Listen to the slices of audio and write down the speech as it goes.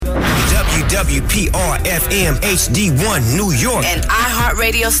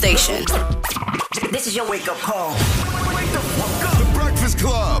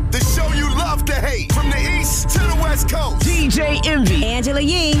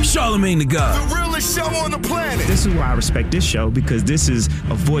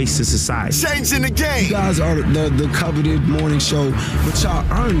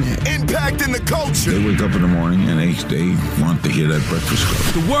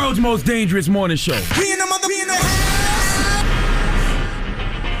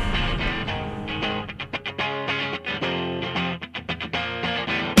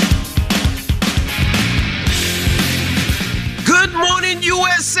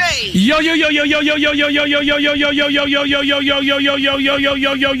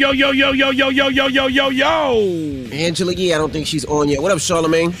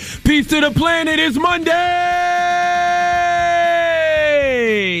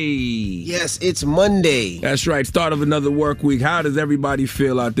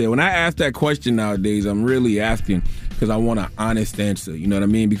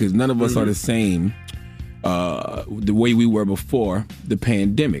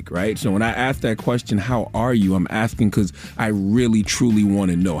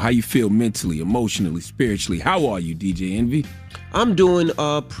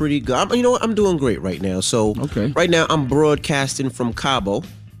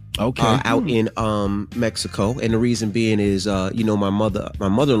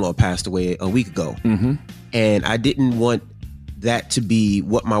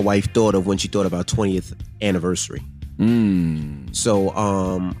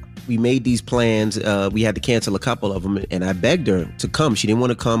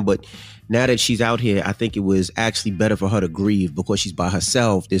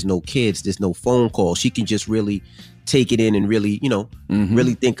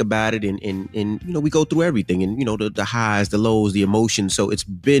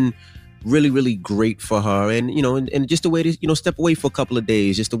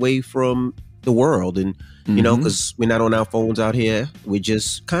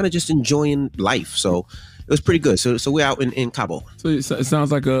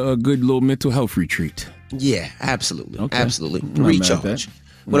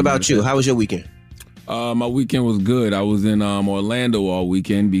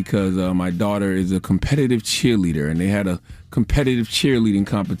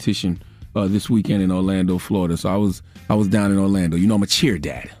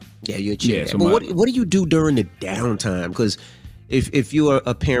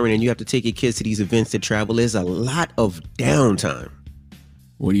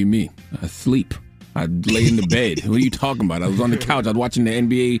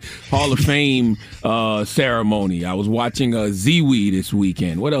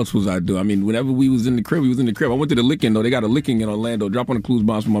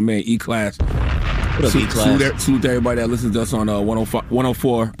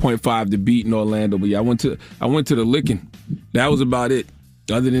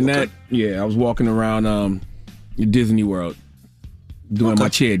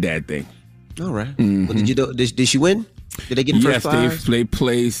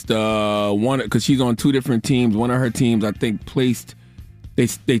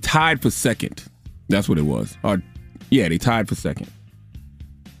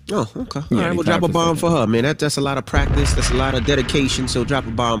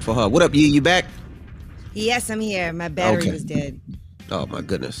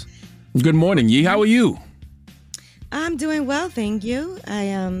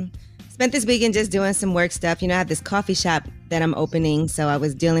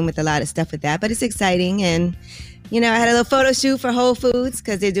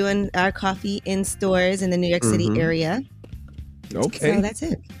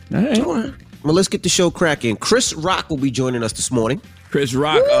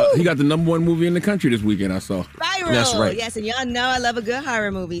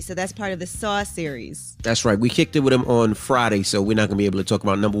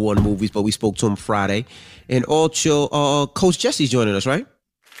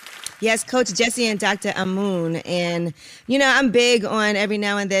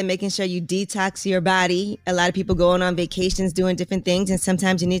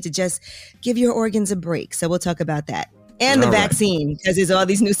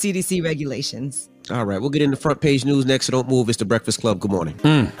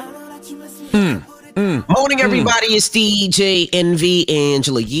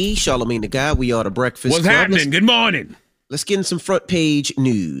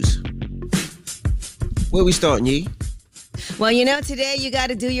Well, you know, today you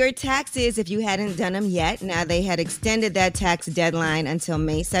got to do your taxes if you hadn't done them yet. Now, they had extended that tax deadline until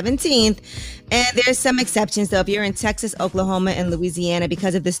May 17th. And there's some exceptions, though. If you're in Texas, Oklahoma, and Louisiana,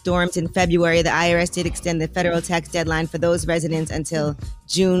 because of the storms in February, the IRS did extend the federal tax deadline for those residents until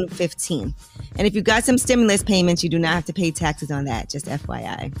June 15th. And if you got some stimulus payments, you do not have to pay taxes on that, just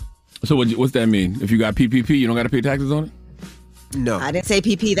FYI. So what's that mean? If you got PPP, you don't got to pay taxes on it? No. I didn't say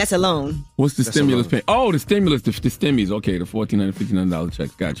PP. That's a loan. What's the stimulus pay? Oh, the stimulus, the stimmies. Okay, the $1,400, $1,500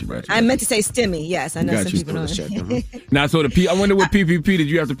 checks. Got you, right? I meant to say stimmy. Yes, I know Got some you. people don't. Now, so I wonder what PPP, did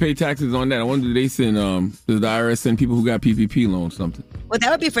you have to pay taxes on that? I wonder, did they send, does the IRS send people who got PPP loans something? Well, that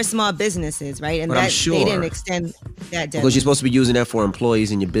would be for small businesses, right? And But that I'm sure, they didn't extend that deadline. because you're supposed to be using that for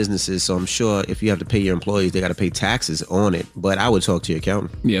employees in your businesses. So I'm sure if you have to pay your employees, they got to pay taxes on it. But I would talk to your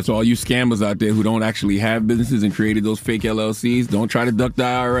accountant. Yeah, so all you scammers out there who don't actually have businesses and created those fake LLCs, don't try to duck the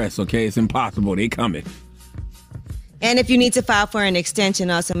IRS, okay? It's impossible. They coming. And if you need to file for an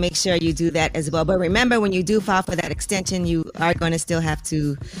extension, also make sure you do that as well. But remember, when you do file for that extension, you are going to still have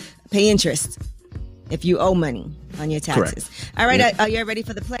to pay interest if you owe money on your taxes. Correct. All right, are you ready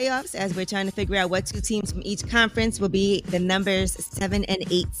for the playoffs? As we're trying to figure out what 2 teams from each conference will be the numbers 7 and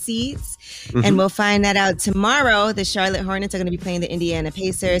 8 seeds. And we'll find that out tomorrow. The Charlotte Hornets are going to be playing the Indiana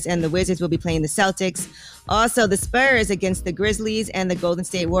Pacers, and the Wizards will be playing the Celtics. Also, the Spurs against the Grizzlies, and the Golden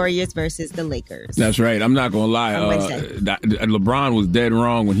State Warriors versus the Lakers. That's right. I'm not going to lie. On Wednesday. LeBron was dead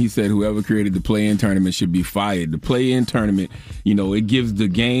wrong when he said whoever created the play-in tournament should be fired. The play-in tournament, you know, it gives the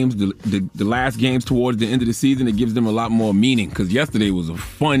games, the last games towards the end of the season, it gives them a lot more meaning, because yesterday was a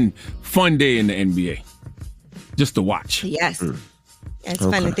fun day in the NBA. Just to watch. Yes. It's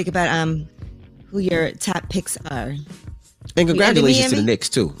fun to think about who your top picks are. And congratulations to the Knicks,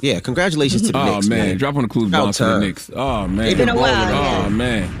 too. Yeah, congratulations to the Knicks. Oh, man. Drop on the clues bounce for the Knicks. Oh, man. It's been a while. Oh,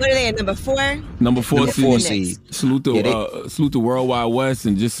 man. What are they at, number 4? Number 4 seed. Salute the Worldwide West,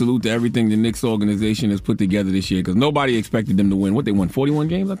 and just salute to everything the Knicks organization has put together this year, because nobody expected them to win. What, they won 41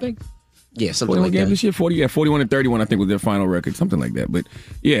 games, I think? Yeah, something 41 like games that. this year? 41 and 31, I think, was their final record. Something like that. But,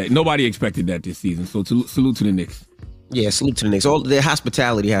 yeah, nobody expected that this season. So, salute to the Knicks. Yeah, salute to the Knicks. All their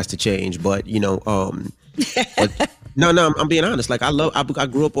hospitality has to change, but no, I'm being honest. Like I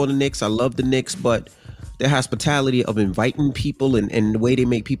grew up on the Knicks. I love the Knicks, but their hospitality of inviting people and the way they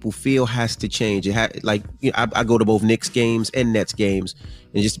make people feel has to change. I go to both Knicks games and Nets games,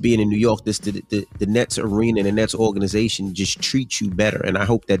 and just being in New York, the Nets arena and the Nets organization just treats you better, and I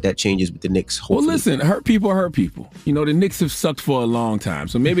hope that changes with the Knicks. Hopefully. Well, listen, hurt people. You know, the Knicks have sucked for a long time,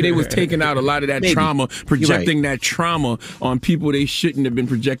 so maybe they was taking out a lot of that trauma, projecting that trauma on people they shouldn't have been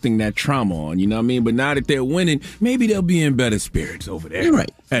projecting that trauma on. You know what I mean? But now that they're winning, maybe they'll be in better spirits over there. You're right.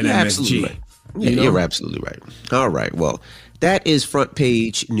 At You're MSG. absolutely right. Yeah, you're absolutely right. All right. Well, that is front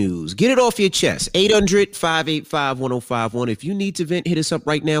page news. Get it off your chest. 800-585-1051. If you need to vent, hit us up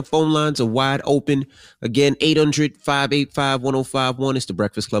right now. Phone lines are wide open. Again, 800-585-1051. It's The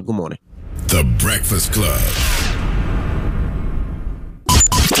Breakfast Club. Good morning. The Breakfast Club.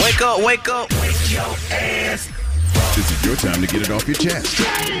 Wake up, wake up. Wake your ass. This is your time to get it off your chest.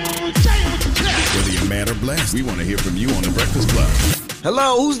 Whether you're mad or blessed, we want to hear from you on The Breakfast Club.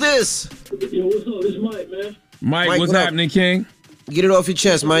 Hello, who's this? Yo, what's up? This is Mike, man. Mike, what's happening, King? Get it off your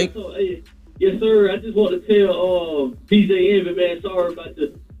chest, Mike. Hey, yes, sir. I just want to tell PJ Envy, man, sorry about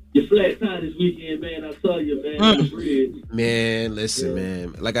your flat tire this weekend, man. I saw you, man, on the bridge. Man, listen,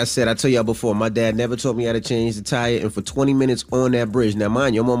 man. Like I said, I tell y'all before, my dad never taught me how to change the tire, and for 20 minutes on that bridge. Now,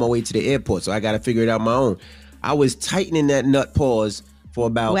 mind you, I'm on my way to the airport, so I got to figure it out my own. I was tightening that nut pause for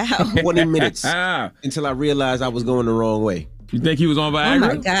about 20 minutes until I realized I was going the wrong way. You think he was on Viagra? Oh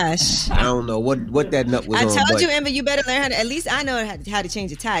my gosh! I don't know what that nut was on. I told you, Amber, you better learn how to. At least I know how to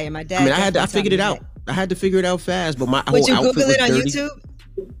change a tire. My dad. I mean, I figured it out. I had to figure it out fast, but my Would whole you outfit Google was it on dirty. YouTube?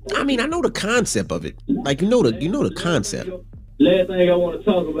 I mean, I know the concept of it. Like you know the concept. Last thing I want to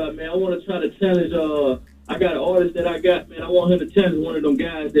talk about, man, I want to try to challenge. I got an artist that I got, man. I want him to challenge one of them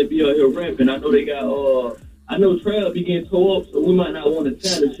guys that be out here rapping. I know they got. I know Trav be getting tore up, so we might not want to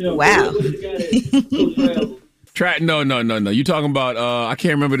challenge him. Wow. No. You talking about, I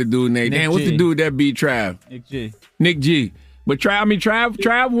can't remember the dude's name. Damn, what's the dude that beat Trav? Nick G. But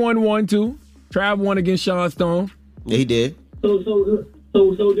Trav won one, too. Trav won against Sean Stone. Yeah, he did. So do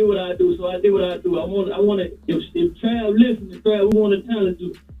what I do. So I did what I do. I want to, if Trav listens, Trav, we want to challenge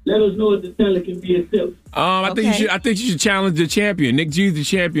you. Let us know if the talent can be accepted. I think you should challenge the champion. Nick G's the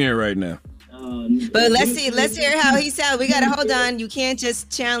champion right now. But let's hear how he sounds. We gotta hold on. You can't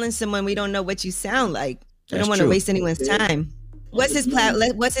just challenge someone we don't know what you sound like. I don't want to waste anyone's time. What's his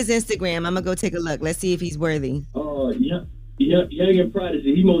What's his Instagram? I'm gonna go take a look. Let's see if he's worthy. Young and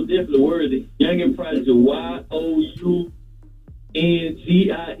Prodigy. He most definitely worthy. Young and Prodigy. YOUNG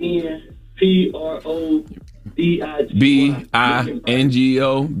Bingob.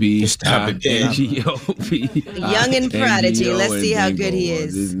 Young and prodigy. Let's see how good he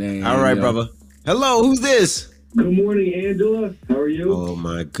is. All right, brother. Hello, who's this? Good morning, Angela. How are you? Oh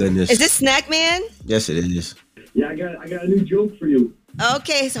my goodness. Is this Snack Man? Yes, it is. Yeah, I got a new joke for you.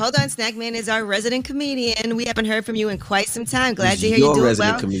 Okay, so hold on. Snack Man is our resident comedian. We haven't heard from you in quite some time. Glad to hear Your you doing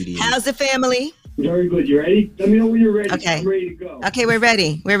resident well. comedian. How's the family? Very good. You ready? Let me know when you're ready. Okay. I'm ready to go. Okay, we're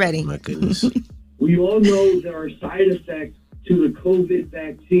ready. We're ready. My goodness. We all know there are side effects to the COVID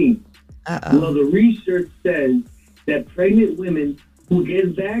vaccine. Uh-oh. Well, the research says that pregnant women who get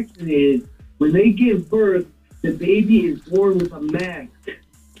vaccinated, when they give birth, the baby is born with a mask.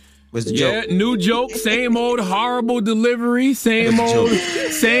 What's the joke? Yeah, new joke. Same old horrible delivery. Same old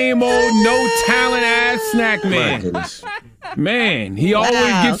no talent ass Snack Man. Man, he always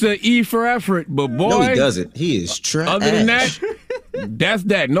gets an E for effort, but boy, no, he doesn't. He is trash. Other than that, that's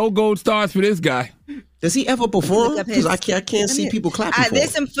that. No gold stars for this guy. Does he ever perform? Because I can't see people clapping for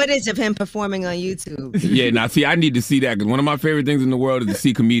There's him. some footage of him performing on YouTube. Yeah, now see, I need to see that because one of my favorite things in the world is to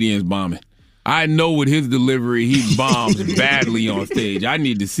see comedians bombing. I know with his delivery, he bombs badly on stage. I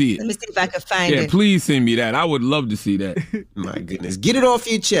need to see it. Let me see if I can find it. Yeah, please send me that. I would love to see that. My goodness. Get it off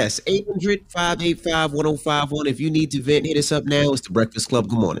your chest. 800-585-1051. If you need to vent, hit us up now. It's The Breakfast Club.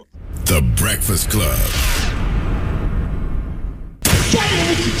 Good morning. The Breakfast Club.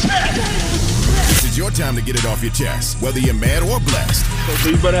 This is your time to get it off your chest, whether you're mad or blessed. So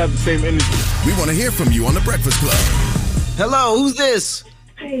you better have the same energy. We want to hear from you on The Breakfast Club. Hello, who's this?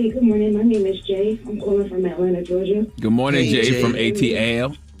 Hey, good morning. My name is Jay. I'm calling from Atlanta, Georgia. Good morning, Hey, Jay, Jay. from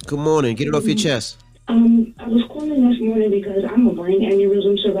ATL. Good morning. Get it off your chest. I was calling this morning because I'm a brain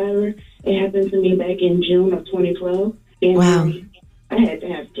aneurysm survivor. It happened to me back in June of 2012. And Wow. I had to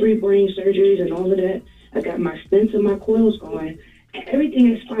have 3 brain surgeries and all of that. I got my stents and my coils going.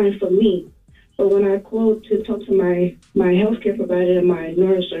 Everything is fine for me. But when I called to talk to my healthcare provider and my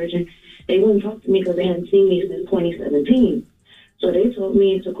neurosurgeon, they wouldn't talk to me because they hadn't seen me since 2017. So they told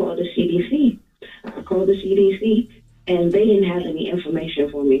me to call the CDC. I called the CDC, and they didn't have any information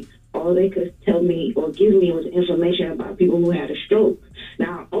for me. All they could tell me or give me was information about people who had a stroke.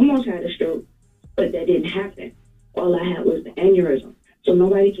 Now, I almost had a stroke, but that didn't happen. All I had was the aneurysm. So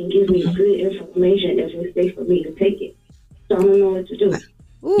nobody can give me good information if it's safe for me to take it. So I don't know what to do.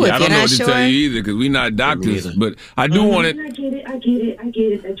 Ooh, Yeah, I don't know what to tell you either because we're not doctors. But I do want it. I get it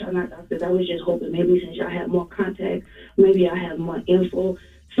that y'all not doctors. I was just hoping maybe since y'all have more contact, maybe I have more info,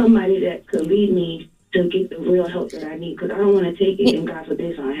 somebody that could lead me to get the real help that I need because I don't want to take it and God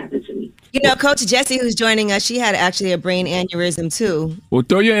forbid something happen to me. You know, Coach Jessie, who's joining us, she had actually a brain aneurysm too. Well,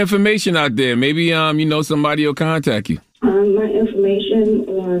 throw your information out there. Maybe somebody will contact you. My information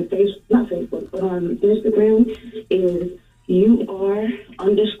on not Facebook, but on Instagram is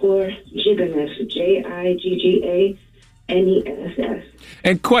UR_Jiggerness, JIGGANESS.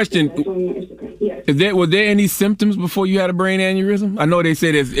 And question, That's on my Instagram. Yes. were there any symptoms before you had a brain aneurysm? I know they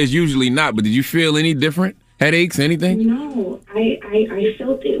said it's usually not, but did you feel any different? Headaches, anything? No, I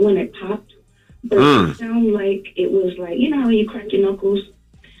felt it when it popped, but it sounded like it was like, you know how you crack your knuckles?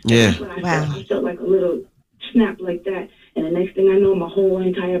 Yeah. That's what I felt like a little snap like that. And the next thing I know, my whole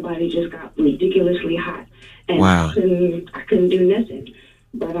entire body just got ridiculously hot. And Wow. I couldn't do nothing.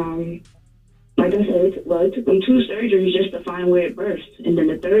 But like I said, it took them 2 surgeries just to find where it burst. And then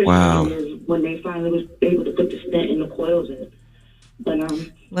the third Wow. surgery is when they finally was able to put the stent in the coils in. But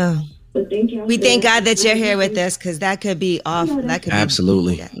Well, but thank you. we thank God that you're here with us because that could be off. That could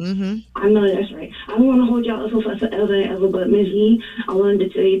Absolutely. Be, mm-hmm. I know that's right. I don't want to hold y'all up for forever and ever, but Ms. Yee, I wanted to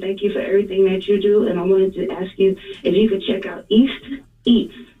tell you thank you for everything that you do, and I wanted to ask you if you could check out East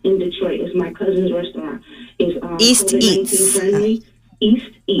Eats in Detroit. It's my cousin's restaurant. It's East COVID-19 Eats. friendly. East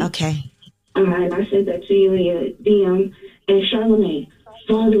Eats. Okay. And I sent that to you in your DM. And Charlamagne,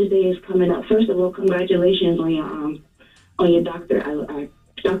 Father's Day is coming up. First of all, congratulations on your doctor.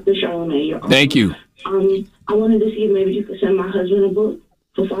 Dr. Charlamagne, you're awesome. Thank you. I wanted to see if maybe you could send my husband a book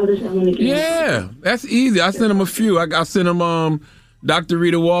for Father's Day. I want to get Yeah, that's easy. I sent him a few. I sent him Dr.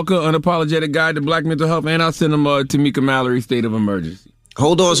 Rita Walker, Unapologetic Guide to Black Mental Health, and I sent him Tamika Mallory, State of Emergency.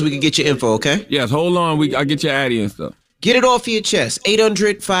 Hold on so we can get your info, okay? Yes, hold on. I'll get your Addy and stuff. Get it off your chest.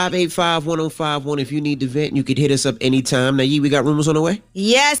 800-585-1051. If you need to vent, you could hit us up anytime. Now, we got rumors on the way?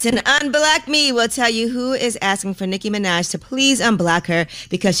 Yes, and Unblock Me will tell you who is asking for Nicki Minaj to please unblock her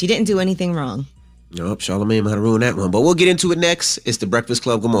because she didn't do anything wrong. Nope, Charlamagne might have ruined that one. But we'll get into it next. It's The Breakfast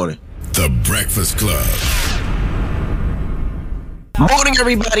Club. Good morning. The Breakfast Club. Morning,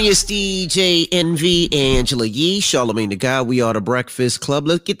 everybody. It's DJ NV, Angela Yee, Charlamagne the Guy. We are The Breakfast Club.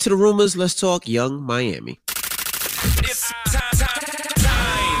 Let's get to the rumors. Let's talk Young Miami. It's time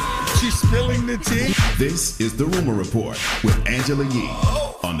She's spilling the tea. This is the Rumor Report with Angela Yee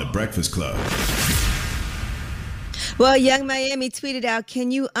on The Breakfast Club. Well, Young Miami tweeted out, "Can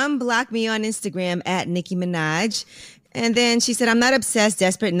you unblock me on Instagram at Nicki Minaj?" And then she said, "I'm not obsessed,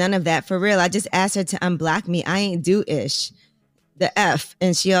 desperate, none of that. For real, I just asked her to unblock me. I ain't do-ish. The F."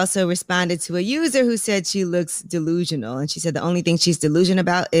 And she also responded to a user who said she looks delusional. And she said the only thing she's delusional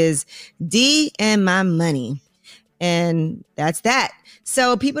about is D and my money. And that's that.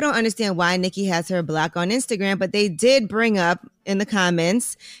 So people don't understand why Nicki has her block on Instagram, but they did bring up in the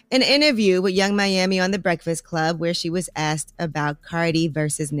comments an interview with Young Miami on The Breakfast Club where she was asked about Cardi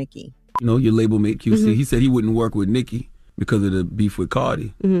versus Nicki. You know, your label mate QC, he said he wouldn't work with Nicki because of the beef with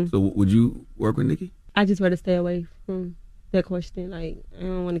Cardi. So would you work with Nicki? I just rather stay away from that question. Like, I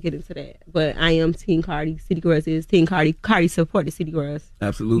don't want to get into that. But I am Team Cardi. City Girls is Team Cardi. Cardi supported City Girls.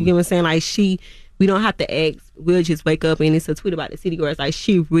 Absolutely. You get what I'm saying? Like, we don't have to ask. We'll just wake up and it's a tweet about the City Girls. Like,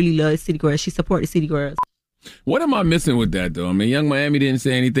 she really loves City Girls. She supported City Girls. What am I missing with that, though? I mean, Young Miami didn't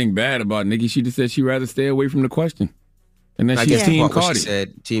say anything bad about Nicki. She just said she'd rather stay away from the question. And then she's Team Cardi. She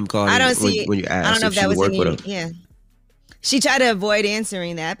said Team Cardi. I don't see when you asked I don't know if that was work with her. yeah. She tried to avoid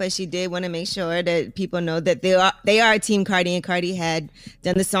answering that, but she did want to make sure that people know that they are Team Cardi, and Cardi had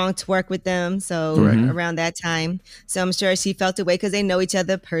done the song "Twerk" with them, so around that time. So I'm sure she felt away because they know each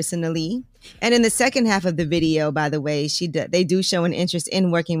other personally. And in the second half of the video, by the way, they do show an interest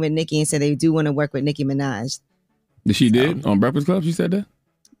in working with Nicki, and so they do want to work with Nicki Minaj. She did on Breakfast Club. She said that.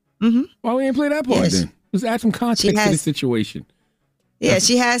 Why we ain't play that part then? Let's add some context to the situation. Yeah,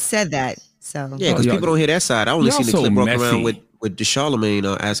 she has said that. So yeah, because people don't hear that side. I only seen the clip walk around with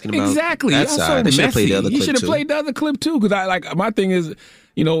Charlamagne asking about that side. They should have played the other clip too. You should have played the other clip too, because my thing is,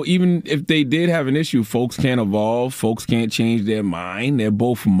 you know, even if they did have an issue, folks can't evolve. Folks can't change their mind. They're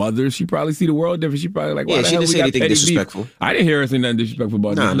both mothers. She probably see the world different. She probably like, why the hell we got petty beef? Disrespectful. I didn't hear anything disrespectful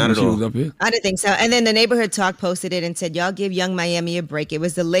about Nicki not at all. She was up here. I didn't think so. And then the Neighborhood Talk posted it and said, "Y'all give Young Miami a break. It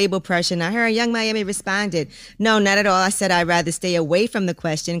was the label pressure." And I heard Young Miami responded, "No, not at all. I said I'd rather stay away from the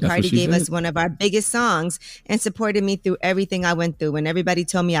question. Cardi gave us one of our biggest songs and supported me through everything I went through. When everybody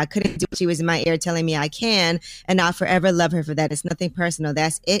told me I couldn't do it, she was in my ear telling me I can, and I'll forever love her for that. It's nothing personal.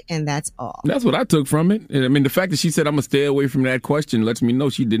 That's it, and that's all." That's what I took from it. I mean, the fact that she said I'm going to stay away from that question lets me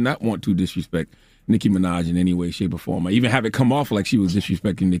know she did not want to disrespect Nicki Minaj in any way, shape, or form. I even have it come off like she was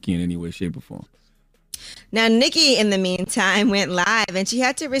disrespecting Nicki in any way, shape, or form. Now, Nicki, in the meantime, went live, and she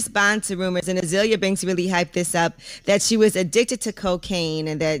had to respond to rumors, and Azealia Banks really hyped this up, that she was addicted to cocaine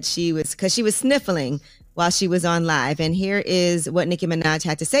and that because she was sniffling while she was on live. And here is what Nicki Minaj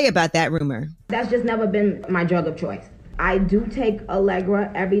had to say about that rumor. That's just never been my drug of choice. I do take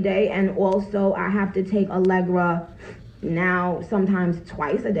Allegra every day, and also I have to take Allegra now sometimes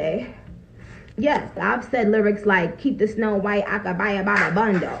twice a day. Yes, I've said lyrics like, "Keep the snow white, I could buy about a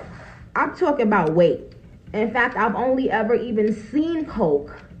bundle." I'm talking about weight. In fact, I've only ever even seen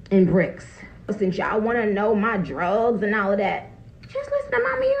coke in bricks. Since y'all want to know my drugs and all of that, just listen to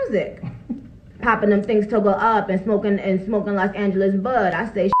my music. Popping them things to go up and smoking Los Angeles bud.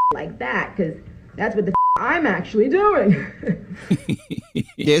 I say like that because that's what the I'm actually doing.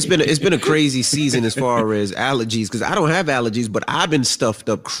 Yeah, it's been a crazy season as far as allergies, because I don't have allergies, but I've been stuffed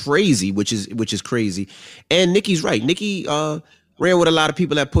up crazy, which is crazy. And Nicki's right. Nicki ran with a lot of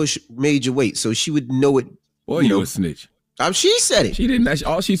people that push major weight, so she would know it. Well, you a snitch. She said it. She didn't.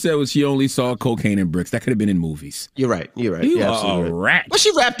 All she said was she only saw cocaine and bricks. That could have been in movies. You're right. You are a rat. Well,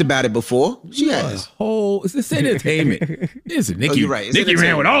 she rapped about it before. She has. It's entertainment. It's Nicki. You're right. Nicki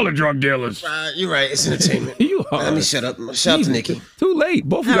ran with all the drug dealers. You're right. It's entertainment. Let me shut up. Shut up, Nicki. Too late.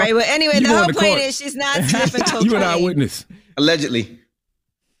 Both of y'all. All right. Well, anyway, the whole point is she's not sniffing cocaine. You an eyewitness. Allegedly.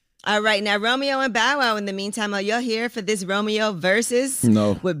 All right, now Romeo and Bow Wow. In the meantime, are y'all here for this Romeo versus?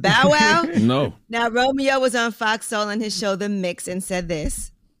 No. With Bow Wow? No. Now Romeo was on Fox Soul on his show The Mix and said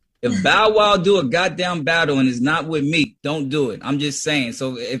this: "If Bow Wow do a goddamn battle and it's not with me, don't do it. I'm just saying.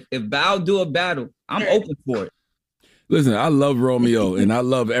 So if Bow do a battle, I'm open for it." Listen, I love Romeo, and I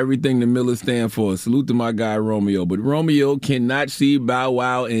love everything the Millers stand for. Salute to my guy Romeo. But Romeo cannot see Bow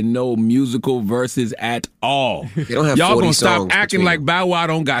Wow in no musical verses at all. They don't have Y'all 40 gonna stop songs acting like Bow Wow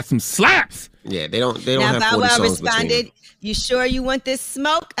don't got some slaps. Yeah, they don't now have 40 Bow Wow songs responded, "You sure you want this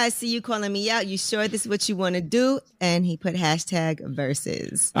smoke? I see you calling me out. You sure this is what you want to do?" And he put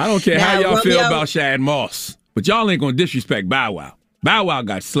 #verses. I don't care now, how y'all Romeo, feel about Shad Moss, but y'all ain't gonna disrespect Bow Wow. Bow Wow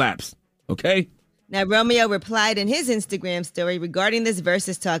got slaps, okay? Now, Romeo replied in his Instagram story regarding this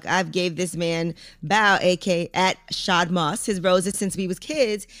Versus talk. I've gave this man Bow, aka at Shad Moss, his roses since we was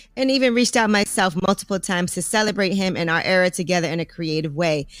kids, and even reached out myself multiple times to celebrate him and our era together in a creative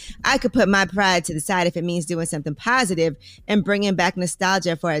way. I could put my pride to the side if it means doing something positive and bringing back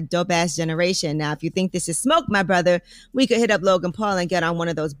nostalgia for a dope-ass generation. Now, if you think this is smoke, my brother, we could hit up Logan Paul and get on one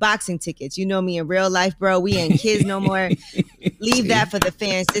of those boxing tickets. You know me in real life, bro. We ain't kids no more. Leave that for the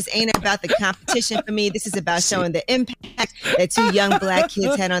fans. This ain't about the competition for me. This is about showing the impact that two young black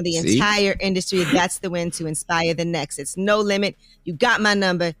kids had on the entire industry. That's the win to inspire the next. It's no limit. You got my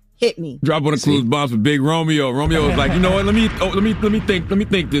number. Hit me. Drop one of Clues bombs for Big Romeo. Romeo was like, you know what? Let me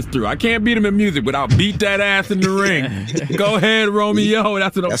think this through. I can't beat him in music, but I'll beat that ass in the ring. Go ahead, Romeo.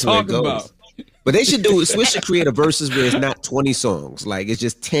 That's what I'm talking about. But they should do it. Switch to create a versus where it's not 20 songs. Like it's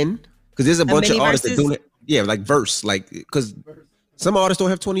just 10. Because there's a bunch of artists that do it. Yeah, like verse. Like because some artists don't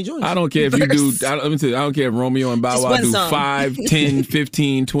have 20 joints. I don't care if you do. Let me tell you, I don't care if Romeo and Bow Wow do 5, 10,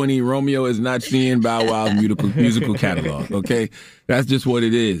 15, 20. Romeo is not seeing Bow Wow's musical catalog. Okay, that's just what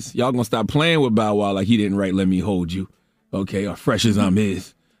it is. Y'all gonna stop playing with Bow Wow like he didn't write "Let Me Hold You," okay, or "Fresh as I'm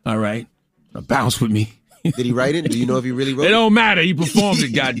Is." All right, or "Bounce with Me." Did he write it? Do you know if he really wrote it? It don't matter. He performed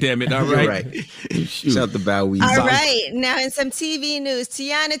it, goddammit. All right. Right. Shout out to Bow Weezy. All right. Now in some TV news,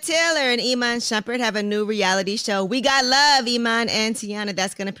 Tiana Taylor and Iman Shumpert have a new reality show. We Got Love, Iman and Tiana.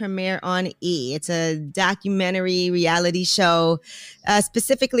 That's going to premiere on E! It's a documentary reality show,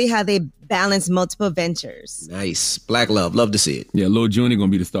 specifically how they balance multiple ventures. Nice. Black love. Love to see it. Yeah, Lil Junie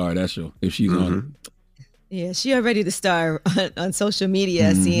going to be the star of that show if she's on it. Yeah, she already the star on social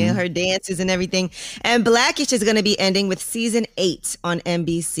media, seeing her dances and everything. And Blackish is going to be ending with season 8 on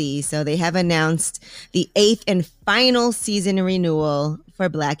NBC. So they have announced the 8th and final season renewal for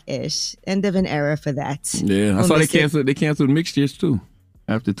Blackish. End of an era for that. Yeah, I saw they canceled Mixtures too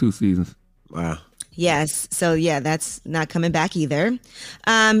after 2 seasons. Wow. Yes. So, yeah, that's not coming back either.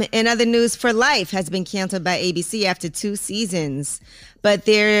 In other news, For Life has been canceled by ABC after 2 seasons, but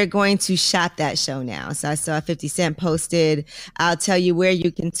they're going to shop that show now. So I saw 50 Cent posted, I'll tell you where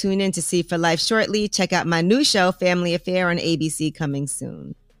you can tune in to see For Life shortly. Check out my new show, Family Affair, on ABC coming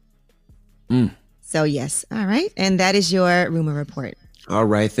soon. So, yes. All right. And that is your rumor report. All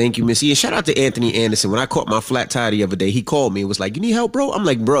right, thank you, Missy. And shout out to Anthony Anderson. When I caught my flat tire the other day, he called me and was like, "You need help, bro?" I'm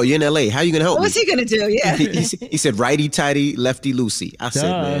like, "Bro, you're in LA. How you gonna help me?" What's he gonna do? Yeah. he said, "Righty tighty, lefty loosey." I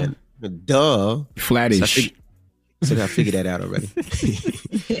said, "Man, duh." Flattish. I figured that out already.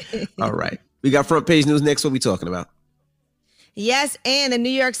 All right, we got front page news next. What we talking about? Yes, and the New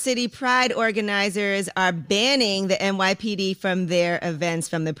York City Pride organizers are banning the NYPD from their events,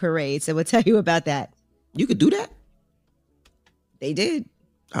 from the parade. So we'll tell you about that. You could do that? They did.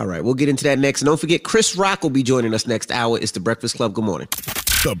 All right, we'll get into that next. And don't forget, Chris Rock will be joining us next hour. It's The Breakfast Club. Good morning.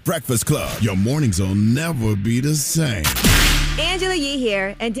 The Breakfast Club. Your mornings will never be the same. Angela Yee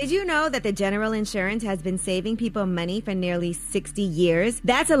here. And did you know that the General Insurance has been saving people money for nearly 60 years?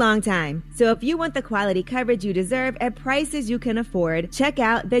 That's a long time. So if you want the quality coverage you deserve at prices you can afford, check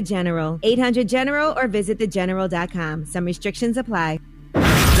out The General. 800-GENERAL or visit thegeneral.com. Some restrictions apply.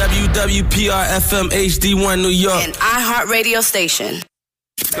 WWPR-FM HD1 New York. An iHeartRadio station.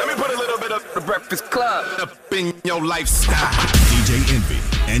 Let me put a little bit of The Breakfast Club up in your lifestyle. DJ Envy,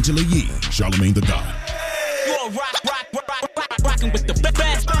 Angela Yee, Charlamagne the God. You all rocking with the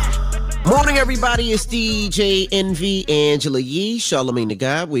best. Morning, everybody. It's DJ Envy, Angela Yee, Charlamagne the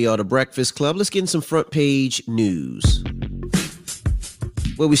God. We are The Breakfast Club. Let's get in some front page news.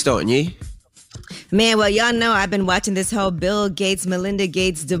 Where we starting, Yee? Man, well, y'all know I've been watching this whole Bill Gates, Melinda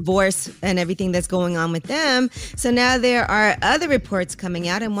Gates divorce and everything that's going on with them. So now there are other reports coming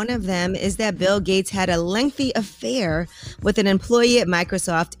out, and one of them is that Bill Gates had a lengthy affair with an employee at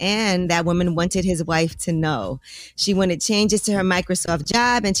Microsoft, and that woman wanted his wife to know. She wanted changes to her Microsoft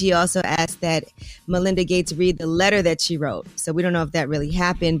job, and she also asked that Melinda Gates read the letter that she wrote. So we don't know if that really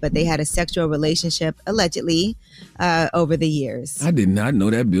happened, but they had a sexual relationship, allegedly, over the years. I did not know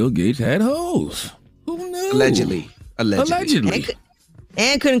that Bill Gates had hoes. Who knew? Allegedly.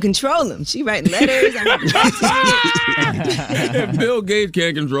 And couldn't control them. She writing letters. If Bill Gates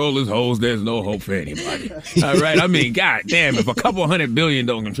can't control his hoes, there's no hope for anybody. All right. I mean, God damn, if a couple $100 billion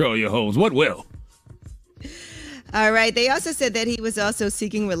don't control your hoes, what will? All right. They also said that he was also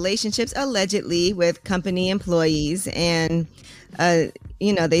seeking relationships, allegedly, with company employees. And,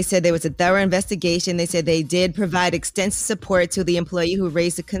 they said there was a thorough investigation. They said they did provide extensive support to the employee who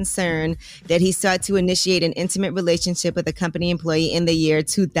raised a concern that he sought to initiate an intimate relationship with a company employee in the year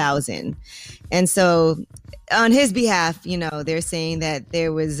 2000. And so on his behalf, they're saying that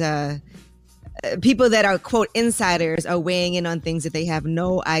there was people that are, quote, insiders are weighing in on things that they have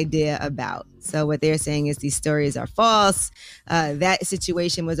no idea about. So what they're saying is these stories are false. That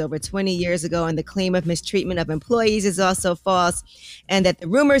situation was over 20 years ago, and the claim of mistreatment of employees is also false, and that the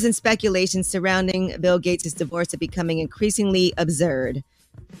rumors and speculations surrounding Bill Gates' divorce are becoming increasingly absurd.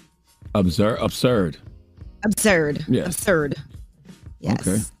 Absurd. Yes. Absurd. Yes.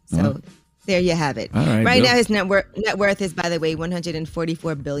 Okay. So there you have it. All right, right Bill. now, his net worth is, by the way,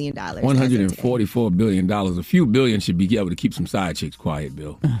 $144 billion. $144 billion. A few billion should be able to keep some side chicks quiet,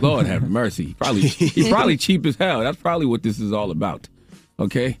 Bill. Lord have mercy. He's probably cheap as hell. That's probably what this is all about.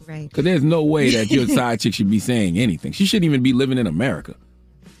 Okay? Right. Because there's no way that your side chick should be saying anything. She shouldn't even be living in America.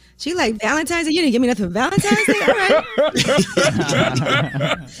 She like, Valentine's Day? You didn't give me nothing for Valentine's Day? All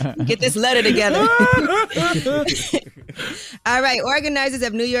right. Get this letter together. All right. Organizers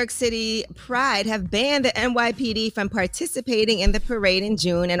of New York City Pride have banned the NYPD from participating in the parade in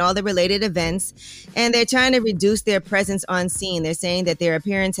June and all the related events. And they're trying to reduce their presence on scene. They're saying that their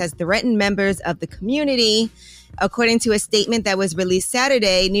appearance has threatened members of the community. According to a statement that was released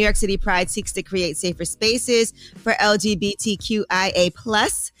Saturday, New York City Pride seeks to create safer spaces for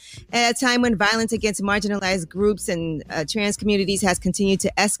LGBTQIA+, at a time when violence against marginalized groups and trans communities has continued to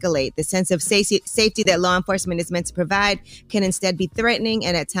escalate. The sense of safety that law enforcement is meant to provide can instead be threatening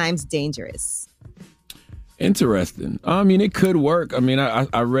and at times dangerous. Interesting. I mean, it could work. I mean,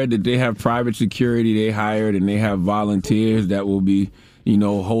 I read that they have private security they hired and they have volunteers that will be,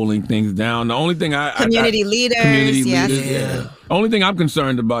 holding things down. The only thing Community leaders, yeah. Only thing I'm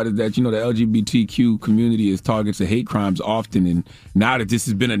concerned about is that, the LGBTQ community is targets of hate crimes often. And now that this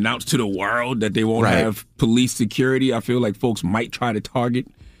has been announced to the world that they won't have police security, I feel like folks might try to target,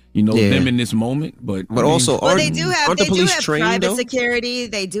 them in this moment. But also, they do have private security.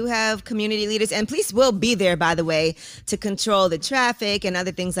 They do have community leaders, and police will be there, by the way, to control the traffic and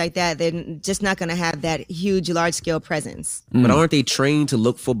other things like that. They're just not going to have that huge, large-scale presence. But aren't they trained to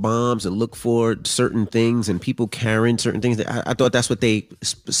look for bombs and look for certain things and people carrying certain things? I thought that's what they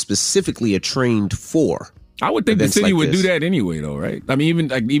specifically are trained for. I would think the city would do that anyway, though, right? I mean,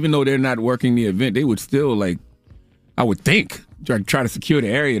 even though they're not working the event, they would still, I would think, try to secure the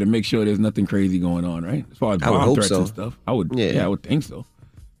area to make sure there's nothing crazy going on, right? As far as bomb threats and stuff. I would think so.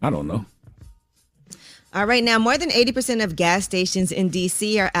 I don't know. All right, now more than 80% of gas stations in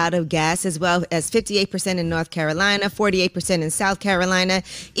D.C. are out of gas, as well as 58% in North Carolina, 48% in South Carolina.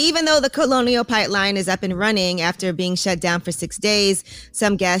 Even though the Colonial Pipeline is up and running after being shut down for 6 days,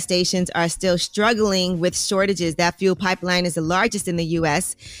 some gas stations are still struggling with shortages. That fuel pipeline is the largest in the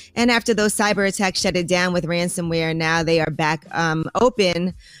U.S. And after those cyber attacks shut it down with ransomware, now they are back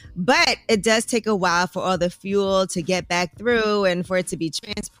open. But it does take a while for all the fuel to get back through and for it to be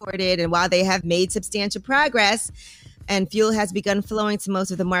transported. And while they have made substantial progress and fuel has begun flowing to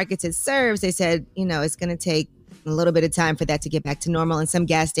most of the markets it serves, they said, it's going to take a little bit of time for that to get back to normal. And some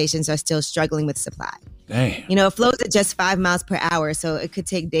gas stations are still struggling with supply. Damn. It flows at just 5 miles per hour. So it could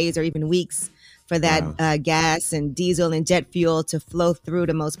take days or even weeks for that gas and diesel and jet fuel to flow through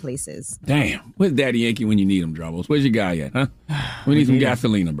to most places. Damn. Where's Daddy Yankee when you need him, Drabos? Where's your guy at, huh? We need some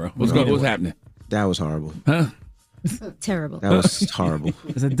gasolina, bro. What's happening? That was horrible. Huh? Terrible. That was horrible.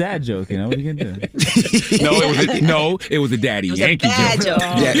 It's a dad joke, What are you going to do? It was a Daddy Yankee joke.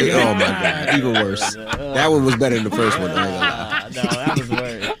 Yeah, oh, my God. Even worse. That one was better than the first one. No, that was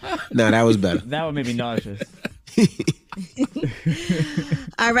worse. No, that was better. That one made me nauseous.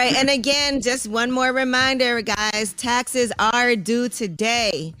 All right. And again, just one more reminder, guys, taxes are due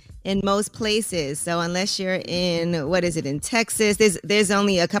today in most places. So unless you're in, in Texas, there's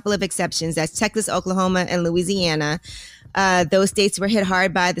only a couple of exceptions. That's Texas, Oklahoma, and Louisiana. Those states were hit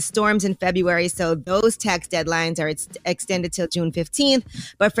hard by the storms in February. So those tax deadlines are extended till June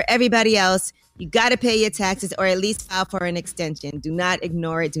 15th. But for everybody else, you got to pay your taxes or at least file for an extension. Do not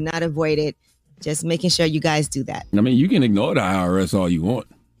ignore it. Do not avoid it. Just making sure you guys do that. I mean, you can ignore the IRS all you want.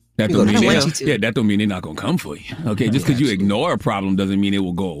 That don't mean they're not going to come for you. Okay, just because you ignore a problem doesn't mean it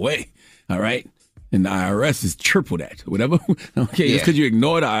will go away. All right? And the IRS is triple that, whatever. Okay, just because you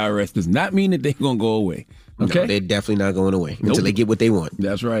ignore the IRS does not mean that they're going to go away. Okay? No, they're definitely not going away until they get what they want.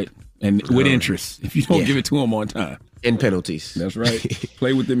 That's right. And with interest, if you don't give it to them on time. And penalties. That's right.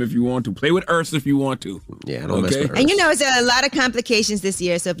 Play with them if you want to. Play with Ursa if you want to. Yeah, don't mess with Ursa. And it's a lot of complications this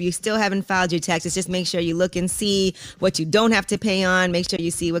year. So if you still haven't filed your taxes, just make sure you look and see what you don't have to pay on. Make sure you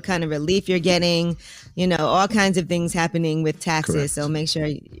see what kind of relief you're getting. All kinds of things happening with taxes. Correct. So make sure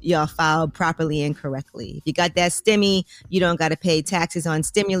y'all file properly and correctly. If you got that stimmy, you don't got to pay taxes on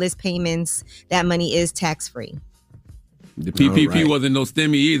stimulus payments. That money is tax-free. The PPP wasn't no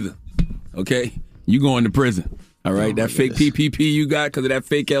stimmy either. Okay? You going to prison. All right, that fake PPP you got because of that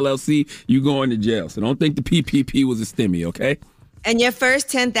fake LLC, you going to jail. So don't think the PPP was a stimmy, okay? And your first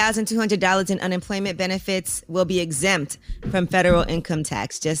 $10,200 in unemployment benefits will be exempt from federal income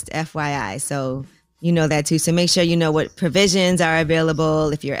tax, just FYI. So you know that too. So make sure you know what provisions are available,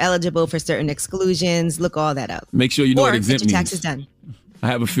 if you're eligible for certain exclusions. Look all that up. Make sure you know what exempt get your means. taxes done. I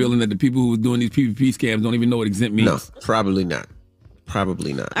have a feeling that the people who are doing these PPP scams don't even know what exempt means. No, probably not.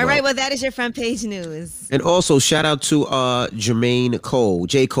 Probably not. All right, well, that is your front page news. And also, shout out to Jermaine Cole,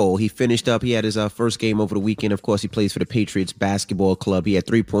 J. Cole. He finished up. He had his first game over the weekend. Of course, he plays for the Patriots basketball club. He had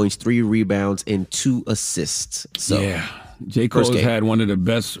 3 points, 3 rebounds, and 2 assists. So, yeah. J. Cole has had one of the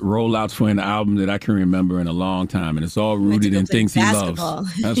best rollouts for an album that I can remember in a long time, and it's all rooted in things he loves.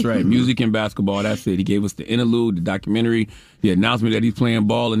 That's right, music and basketball, that's it. He gave us the interlude, the documentary, the announcement that he's playing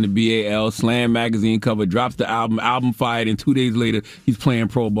ball in the BAL, Slam magazine cover, drops the album fired, and 2 days later, he's playing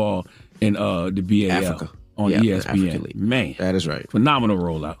pro ball in the BAL Africa. on ESPN. Man, that is right. Phenomenal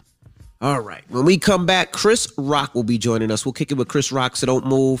rollout. All right. When we come back, Chris Rock will be joining us. We'll kick it with Chris Rock, so don't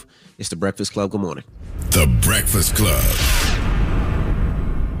move. It's The Breakfast Club. Good morning. The Breakfast Club.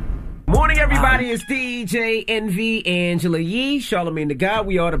 Morning, everybody. It's DJ NV, Angela Yee, Charlamagne the God.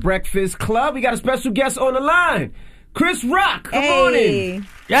 We are The Breakfast Club. We got a special guest on the line, Chris Rock. Good morning.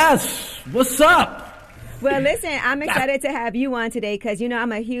 Yes. What's up? Well, listen, I'm excited to have you on today because, you know,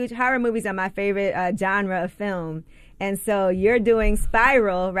 I'm a huge horror movies are my favorite genre of film. And so you're doing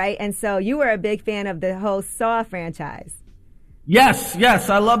Spiral, right? And so you were a big fan of the whole Saw franchise. Yes.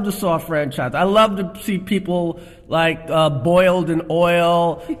 I love the Saw franchise. I love to see people like boiled in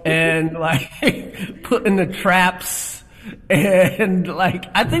oil and like put in the traps. And like,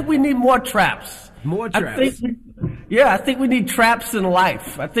 I think we need more traps. More traps. I think we need traps in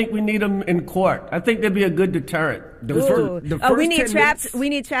life. I think we need them in court. I think they'd be a good deterrent. We need traps. We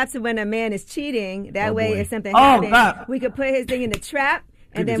need traps when a man is cheating. That way, if something happens, we could put his thing in the trap,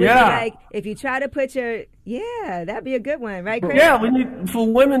 and then we be like, if you try to put your, that'd be a good one, right, Chris? Yeah, we need for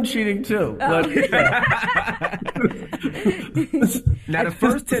women cheating too. Now, the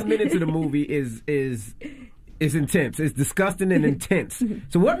first 10 minutes of the movie is intense. It's disgusting and intense.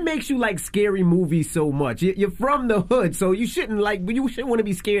 So what makes you like scary movies so much? You're from the hood, so you shouldn't want to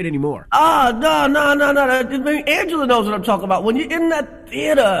be scared anymore. Oh, no. Angela knows what I'm talking about. When you're in that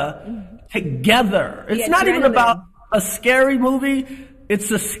theater together, it's not even about a scary movie. It's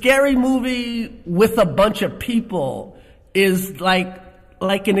a scary movie with a bunch of people is like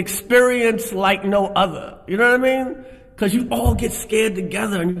an experience like no other. You know what I mean? Because you all get scared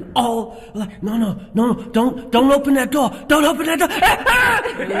together, and you all like, no, don't open that door. Don't open that door.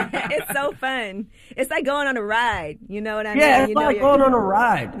 It's so fun. It's like going on a ride. You know what I mean? Yeah, it's like going on a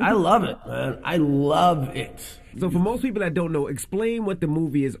ride. I love it, man. I love it. So for most people that don't know, explain what the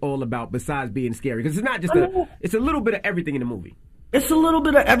movie is all about besides being scary. Because it's not just it's a little bit of everything in the movie. It's a little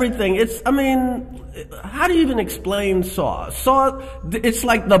bit of everything. How do you even explain Saw? Saw, it's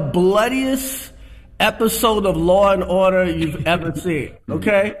like the bloodiest episode of Law and Order you've ever seen,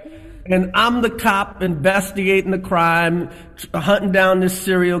 okay? And I'm the cop investigating the crime, hunting down this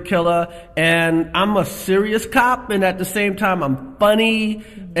serial killer, and I'm a serious cop, and at the same time I'm funny,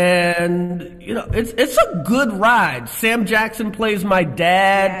 and you know, it's a good ride. Sam Jackson plays my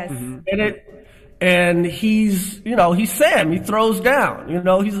dad in it. And he's Sam. He throws down. You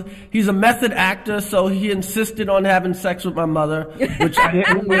know, he's a method actor, so he insisted on having sex with my mother, which I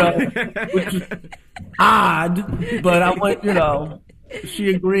didn't, which is odd. But I went, she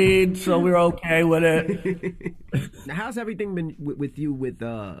agreed, so we were okay with it. Now, how's everything been with you with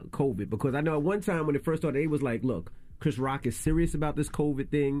COVID? Because I know at one time when it first started, it was like, look, Chris Rock is serious about this COVID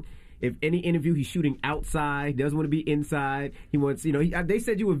thing. If any interview, he's shooting outside, doesn't want to be inside. He wants, they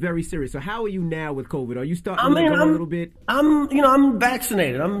said you were very serious. So how are you now with COVID? Are you starting to go a little bit? I'm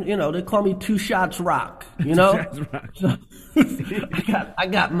vaccinated. They call me 2 shots rock, 2 shots rock. So, I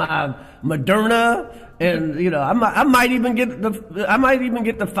got my Moderna, and I might even get the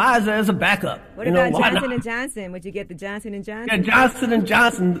Pfizer as a backup. What about Johnson & Johnson? Would you get the Johnson & Johnson? Yeah, Johnson &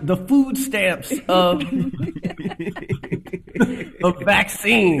 Johnson, the food stamps of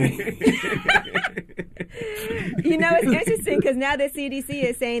vaccine. It's interesting because now the CDC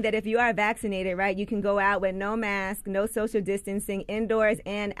is saying that if you are vaccinated, right, you can go out with no mask, no social distancing, indoors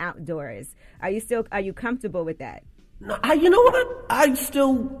and outdoors. Are you comfortable with that? No, you know what?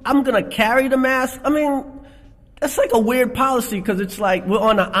 I'm going to carry the mask. I mean, that's like a weird policy because it's like we're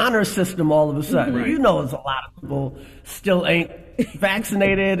on an honor system all of a sudden. Right. There's a lot of people still ain't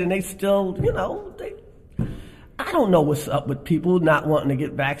vaccinated and they still, I don't know what's up with people not wanting to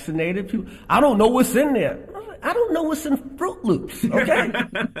get vaccinated. I don't know what's in there. I don't know what's in Fruit Loops, okay?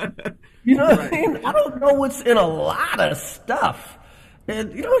 You know what I mean? I don't know what's in a lot of stuff.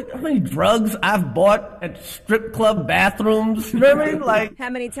 And you know how many drugs I've bought at strip club bathrooms? You know what I mean? Like, how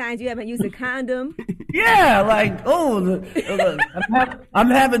many times you haven't used a condom? yeah, like, I'm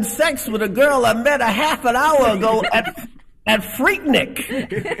having sex with a girl I met a half an hour ago at Freaknik.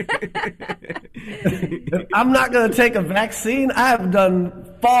 I'm not going to take a vaccine. I have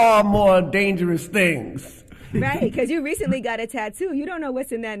done far more dangerous things. Right, because you recently got a tattoo. You don't know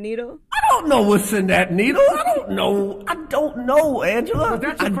what's in that needle. I don't know what's in that needle. I don't know, Angela. Was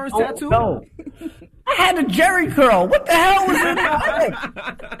that your first tattoo? No. I had a Jerry curl. What the hell was in my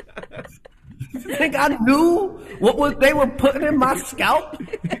head? You think I knew what they were putting in my scalp?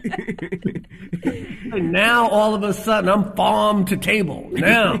 And now all of a sudden I'm farm to table.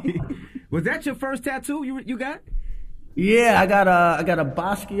 Now, was that your first tattoo you got? Yeah, I got a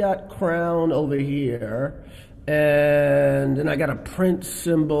Basquiat crown over here, and then I got a Prince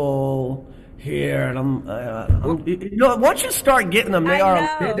symbol here, and I'm you know, once you start getting them,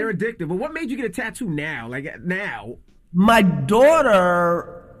 they're addictive. But what made you get a tattoo now? Like now? My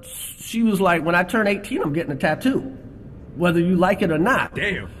daughter, she was like, when I turn 18, I'm getting a tattoo, whether you like it or not.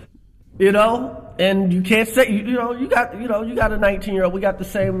 Damn. You know, and you can't say, you got a 19-year-old. We got the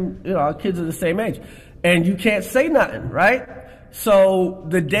same, our kids are the same age. And you can't say nothing, right? So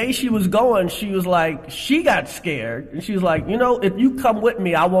the day she was going, she was like, she got scared. And she was like, if you come with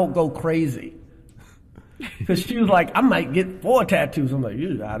me, I won't go crazy. Because she was like, I might get 4 tattoos. I'm like,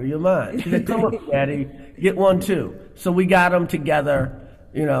 you're out of your mind. She said, come with me, Daddy. Get one, too. So we got them together.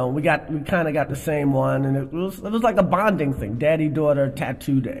 We kind of got the same one. And it was like a bonding thing. Daddy-daughter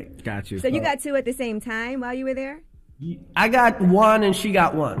tattoo day. Got you. So you got 2 at the same time while you were there? I got 1 and she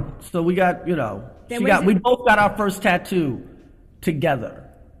got 1. So we got, we both got our first tattoo together.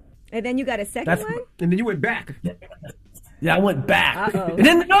 And then you got a second one? And then you went back. Yeah, I went back. Uh-oh. And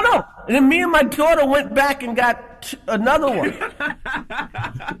then, no. And then me and my daughter went back and got another one.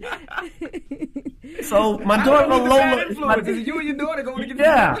 So my daughter, Lola. Is you and your daughter going to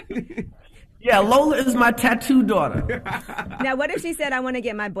get Yeah, Lola is my tattoo daughter. Now, what if she said, I want to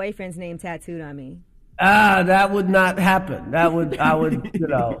get my boyfriend's name tattooed on me? That would not happen. That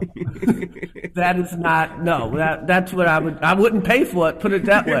is not, that's what I wouldn't pay for it, put it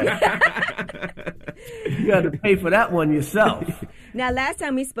that way. You got to pay for that one yourself. Now, last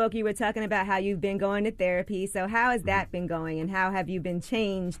time we spoke, you were talking about how you've been going to therapy. So how has that been going, and how have you been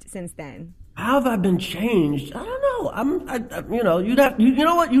changed since then? How have I been changed? I don't know.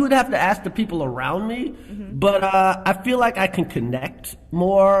 You would have to ask the people around me, but I feel like I can connect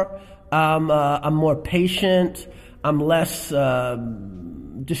more. I'm more patient. I'm less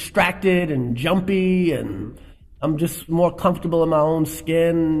distracted and jumpy, and I'm just more comfortable in my own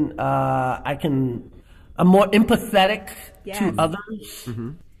skin. I'm more empathetic to others.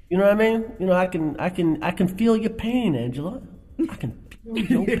 Mm-hmm. You know what I mean? I can feel your pain, Angela. I can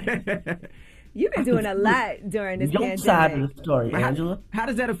feel your pain. You've been doing a lot during this pandemic. Side of the story, Angela. How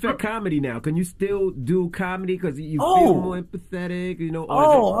does that affect comedy now? Can you still do comedy because you feel more empathetic?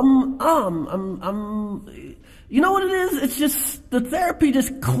 I'm. You know what it is? It's just the therapy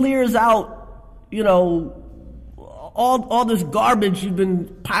just clears out, all this garbage you've been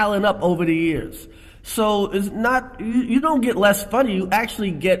piling up over the years. So it's not. You don't get less funny. You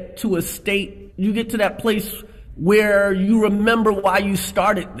actually get to a state. You get to that place where you remember why you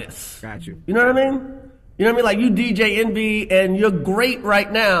started this. Got you. You know what I mean? You know what I mean? Like you DJ Envy and you're great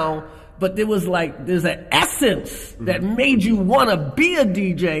right now, but there's an essence that made you want to be a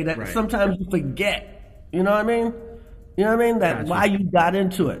DJ that sometimes you forget. You know what I mean? You know what I mean? That why you got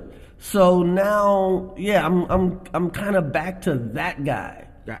into it. So now, yeah, I'm kind of back to that guy.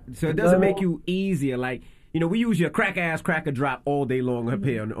 So it doesn't make you easier, like, we use your cracker drop all day long up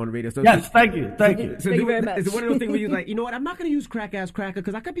here on the radio. So yes, thank you. So thank you very much. Is it one of those things where you're like, you know what, I'm not going to use cracker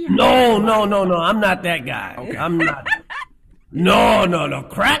because I could be... No, I'm not that guy. Okay. I'm not... No.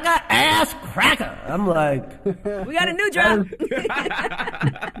 Cracker. I'm like... We got a new drop.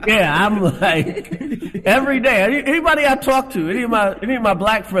 Yeah, I'm like... Every day. Anybody I talk to, any of my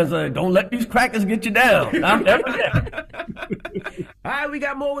black friends are like, don't let these crackers get you down. I'm every day. All right, we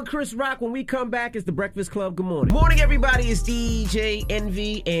got more with Chris Rock. When we come back, it's The Breakfast Club. Good morning. Morning, everybody. It's DJ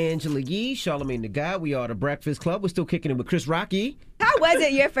Envy, Angela Yee, Charlamagne the God. We are The Breakfast Club. We're still kicking it with Chris Rock. How was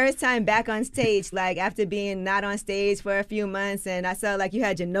it your first time back on stage, like after being not on stage for a few months, and I saw like you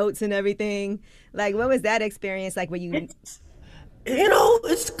had your notes and everything? Like, what was that experience like? Were you...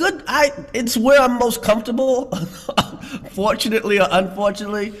 It's good. It's where I'm most comfortable, fortunately or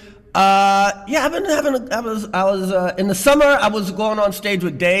unfortunately. I was in the summer, I was going on stage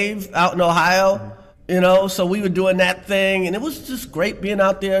with Dave out in Ohio, You know, so we were doing that thing, and it was just great being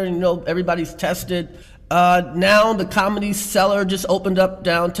out there. You know, everybody's tested. Now the Comedy Cellar just opened up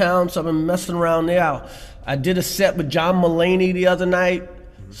downtown, so I've been messing around there. I did a set with John Mulaney the other night,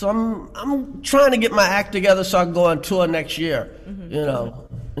 so I'm trying to get my act together so I can go on tour next year. You know,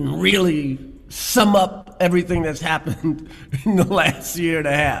 and really sum up everything that's happened in the last year and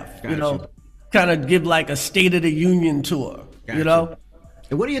a half. You know, kind of give like a State of the Union tour. You know.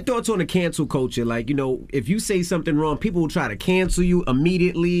 And what are your thoughts on the cancel culture? Like, you know, if you say something wrong, people will try to cancel you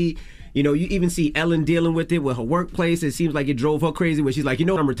immediately. You know, you even see Ellen dealing with it with her workplace. It seems like it drove her crazy where she's like, you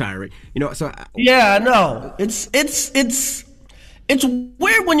know, I'm retiring. You know, so yeah, I know. It's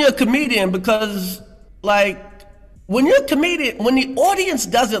weird when you're a comedian because, like, when you're a comedian, when the audience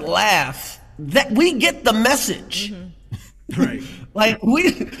doesn't laugh, that we get the message. Right. Like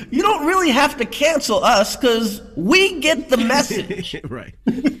you don't really have to cancel us because we get the message. Right.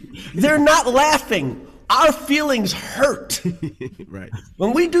 They're not laughing. Our feelings hurt. Right.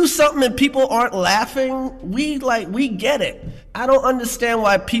 When we do something and people aren't laughing, we get it. I don't understand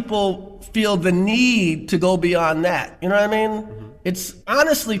why people feel the need to go beyond that. You know what I mean? It's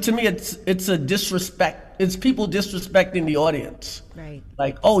honestly, to me, it's a disrespect. It's people disrespecting the audience. Right.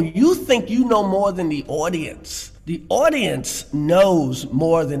 Like, oh, you think you know more than the audience. The audience knows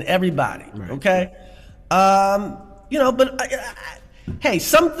more than everybody, okay? You know, but hey,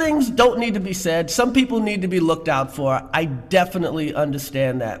 some things don't need to be said. Some people need to be looked out for. I definitely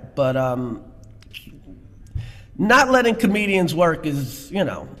understand that. But not letting comedians work is, you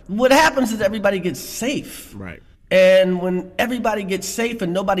know, what happens is everybody gets safe. Right. And when everybody gets safe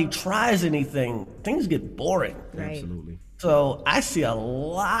and nobody tries anything, things get boring. Right. Absolutely. So I see a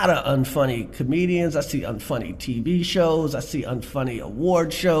lot of unfunny comedians. I see unfunny TV shows. I see unfunny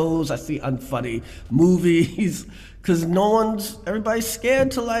award shows. I see unfunny movies because everybody's scared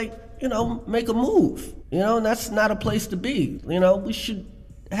to, like, you know, make a move. You know, and that's not a place to be. You know, we should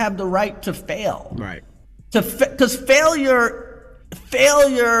have the right to fail. Right. Because failure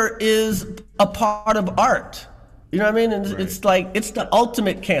is a part of art. You know what I mean? And it's like, it's the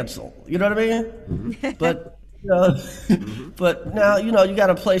ultimate cancel. You know what I mean? But but now, you know, you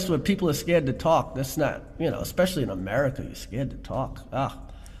got a place where people are scared to talk. That's not, you know, especially in America, you're scared to talk.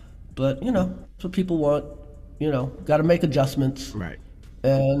 But, you know, that's what people want. You know, got to make adjustments. Right.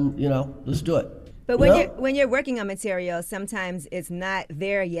 And, you know, let's do it. But when you're working on material, sometimes it's not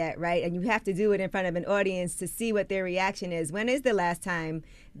there yet, right? And you have to do it in front of an audience to see what their reaction is. When is the last time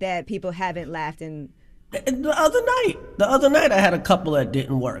that people haven't laughed? And the other night I had a couple that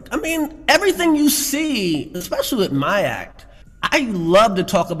didn't work. I mean, everything you see, especially with my act, I love to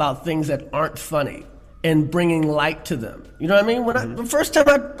talk about things that aren't funny and bringing light to them. You know what I mean? The first time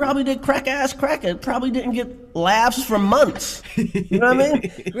I probably did Crack Ass Crack, it probably didn't get laughs for months. You know what I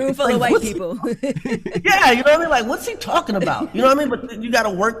mean? Room full of white people. Yeah, you know what I mean? Like, what's he talking about? You know what I mean? But you got to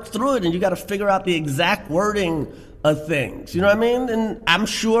work through it and you got to figure out the exact wording of things. You know what I mean? And I'm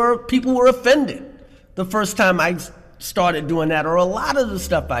sure people were offended the first time I started doing that, or a lot of the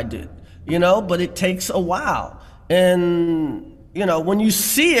stuff I did, you know, but it takes a while. And, you know, when you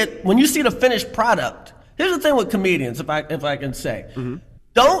see the finished product, here's the thing with comedians, if I can say,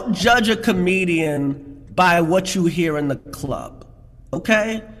 don't judge a comedian by what you hear in the club,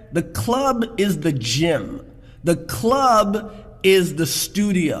 okay? The club is the gym. The club is the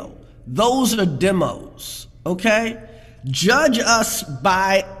studio. Those are demos, okay? Judge us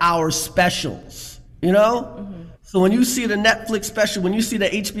by our specials. You know? So when you see the Netflix special, when you see the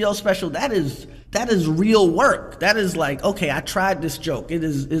HBO special, that is real work. That is like, okay, I tried this joke. It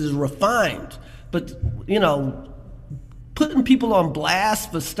is refined. But, you know, putting people on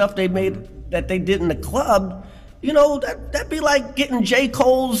blast for stuff they made that they did in the club, you know, that'd be like getting J.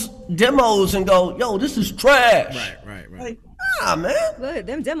 Cole's demos and go, yo, this is trash. Right. Like, man. Well,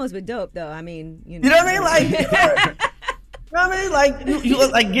 them demos were dope, though. I mean, you know. You know what I mean? Like, you know what I mean? Like,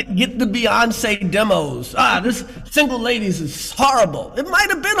 you like get the Beyonce demos. This Single Ladies is horrible. It might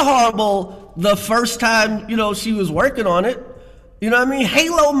have been horrible the first time, you know, she was working on it. You know what I mean?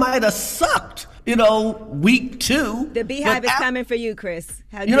 Halo might have sucked, you know, week 2. The Beehive is coming for you, Chris.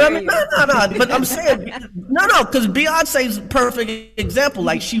 How you know what I mean? No. But I'm saying, no, because Beyonce's a perfect example.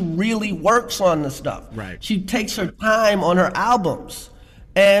 Like, she really works on the stuff. Right. She takes her time on her albums.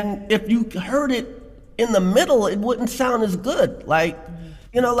 And if you heard it in the middle, it wouldn't sound as good. Like,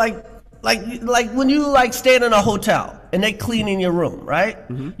 you know, like when you like staying in a hotel and they cleaning your room, right?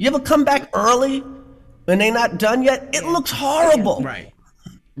 You ever come back early and they not done yet? It looks horrible.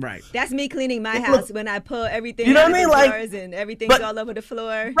 Right. That's me cleaning my house when I pull everything you know out what I of mean? the Like, drawers and everything's all over the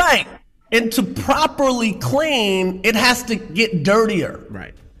floor. Right. And to properly clean, it has to get dirtier.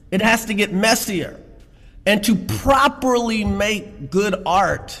 Right. It has to get messier. And to properly make good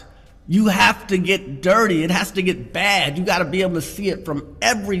art, you have to get dirty. It has to get bad. You got to be able to see it from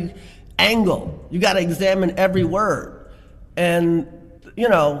every angle. You got to examine every word. And, you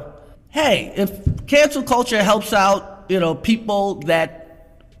know, hey, if cancel culture helps out, you know, people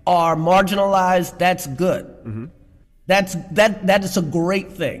that are marginalized, that's good. Mm-hmm. That is a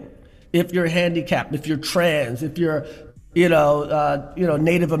great thing. If you're handicapped, if you're trans, if you're,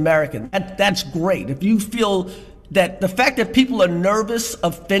 Native American, that's great. If you feel that the fact that people are nervous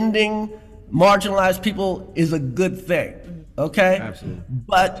offending marginalized people is a good thing, okay? Absolutely.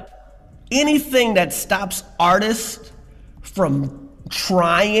 But anything that stops artists from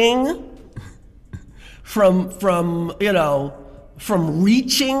trying, from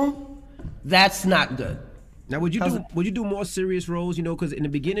reaching, that's not good. Now, would you do more serious roles? You know, because in the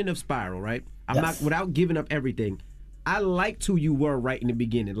beginning of Spiral, right? I'm not, without giving up everything, I liked who you were right in the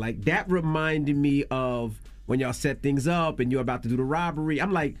beginning. Like, that reminded me of when y'all set things up and you're about to do the robbery.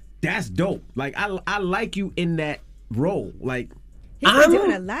 I'm like, that's dope. Like, I like you in that role. Like, he's been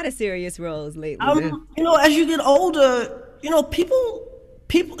doing a lot of serious roles lately. As you get older, people,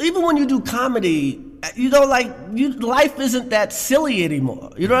 even when you do comedy, life isn't that silly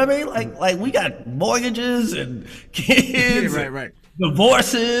anymore. You know what I mean? Like we got mortgages and kids, yeah, right.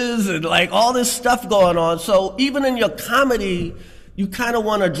 Divorces and like all this stuff going on. So even in your comedy, you kind of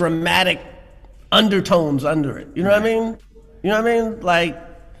want a dramatic undertones under it. You know what I mean? You know what I mean? Like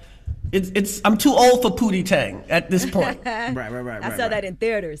I'm too old for Pootie Tang at this point. Right. I saw that in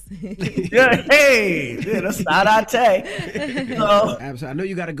theaters. Yeah, that's not our Tay. Absolutely. I know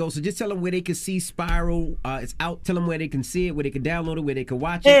you got to go, so just tell them where they can see Spiral. It's out. Tell them where they can see it, where they can download it, where they can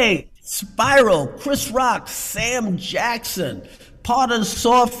watch it. Hey, Spiral, Chris Rock, Sam Jackson, part of the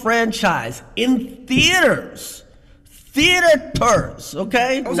Saw franchise in theaters. Theaters,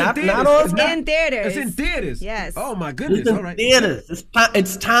 okay? Oh, not theaters. on in theaters. It's in theaters. Yes. Oh my goodness. It's in All right. theaters.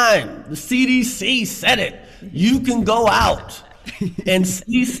 It's time. The CDC said it. You can go out and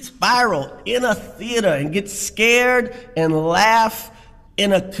see Spiral in a theater and get scared and laugh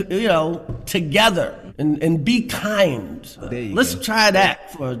together and be kind. Let's try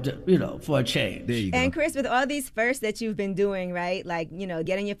that for a change. There you go. And Chris, with all these firsts that you've been doing, right? Like,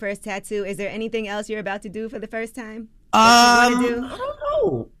 getting your first tattoo, is there anything else you're about to do for the first time? I don't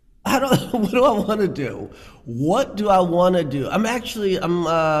know. What do I want to do? What do I want to do? I'm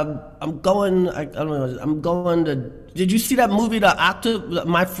going. I don't know. I'm going to. Did you see that movie,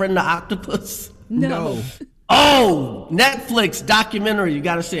 My Friend the Octopus? No. Oh, Netflix documentary. You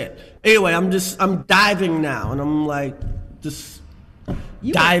got to see it. Anyway, I'm diving now, and I'm like just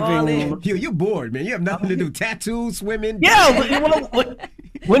diving. You're bored, man. You have nothing to do. Tattoos, swimming. Yeah,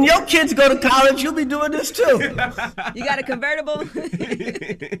 when your kids go to college, you'll be doing this too. You got a convertible?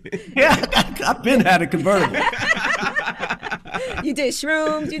 Yeah, I've been had a convertible. You did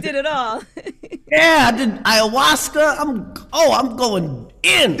shrooms. You did it all. Yeah, I did ayahuasca. I'm going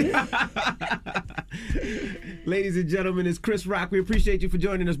in. Ladies and gentlemen, it's Chris Rock. We appreciate you for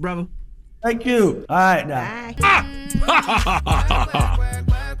joining us, brother. Thank you. All right, now.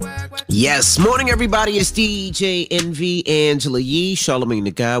 Yes, morning everybody. It's DJ NV, Angela Yee, Charlamagne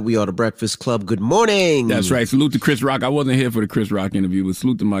the Guy. We are the Breakfast Club. Good morning. That's right. Salute to Chris Rock. I wasn't here for the Chris Rock interview, but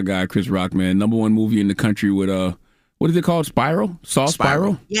salute to my guy Chris Rock, man. #1 movie in the country with what is it called? Spiral?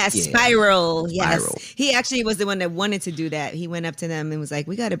 Spiral? Yes, Yeah. Spiral. Yes. Spiral. He actually was the one that wanted to do that. He went up to them and was like,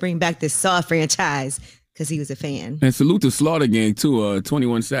 we got to bring back this Saw franchise, because he was a fan. And salute to Slaughter Gang too.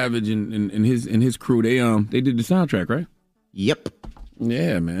 21 Savage and his crew. They did the soundtrack, right? Yep.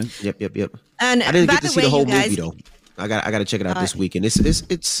 Yeah, man. Yep. And I didn't by get to the see way, the whole you guys, movie though. I got to check it out this weekend.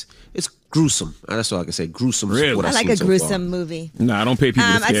 It's gruesome. That's all I can say. Gruesome. Really? Is what I I've like seen a so gruesome far. movie. No, I don't pay people to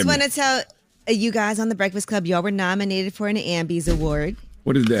I scare just me. want to tell you guys on the Breakfast Club, y'all were nominated for an Ambies Award.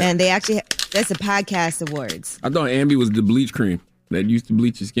 What is that? And they actually, that's a podcast awards. I thought Ambi was the bleach cream that used to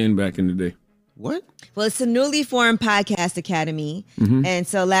bleach your skin back in the day. What? Well, it's a newly formed podcast academy. Mhm. And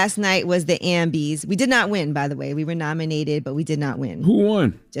so last night was the Ambies. We did not win, by the way. We were nominated, but we did not win. Who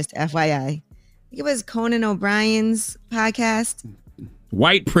won? Just FYI. I think it was Conan O'Brien's podcast.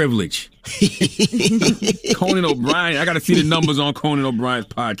 White privilege. Conan O'Brien. I got to see the numbers on Conan O'Brien's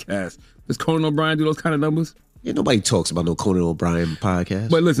podcast. Does Conan O'Brien do those kind of numbers? Yeah, nobody talks about no Conan O'Brien podcast.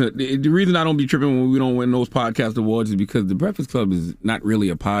 But listen, the reason I don't be tripping when we don't win those podcast awards is because the Breakfast Club is not really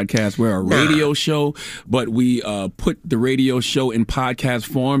a podcast. We're a radio show, but we put the radio show in podcast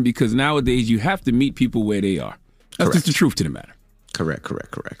form because nowadays you have to meet people where they are. That's just the truth to the matter.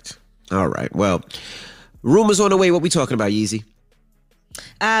 Correct. All right. Well, rumors on the way. What we talking about, Yeezy?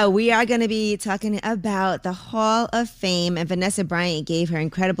 We are going to be talking about the Hall of Fame, and Vanessa Bryant gave her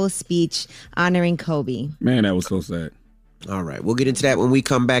incredible speech honoring Kobe. Man, that was so sad. All right, we'll get into that when we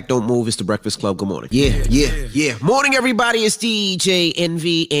come back. Don't move. It's the Breakfast Club. Good morning. Yeah. Morning, everybody. It's DJ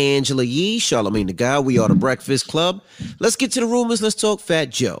Envy, Angela Yee, Charlamagne the Guy. We are the Breakfast Club. Let's get to the rumors. Let's talk Fat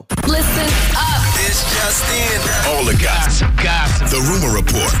Joe. Listen up. It's just in. All the gossip. The Rumor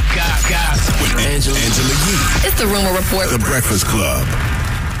Report. Gossip. With Angela Yee. It's the Rumor Report. The Breakfast Club.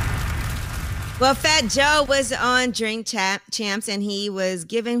 Well, Fat Joe was on Drink Champs, and he was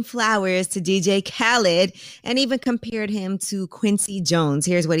giving flowers to DJ Khaled and even compared him to Quincy Jones.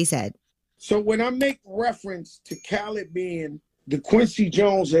 Here's what he said. So when I make reference to Khaled being the Quincy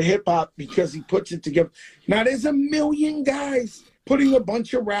Jones of hip-hop because he puts it together, now there's a million guys putting a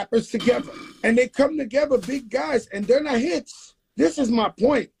bunch of rappers together, and they come together, big guys, and they're not hits. This is my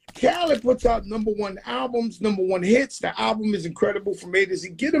point. Khaled puts out #1 albums, #1 hits. The album is incredible from A to Z.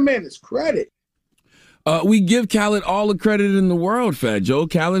 Get him in his credit. We give Khaled all the credit in the world, Fat Joe.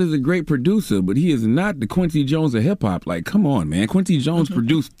 Khaled is a great producer, but he is not the Quincy Jones of hip-hop. Like, come on, man. Quincy Jones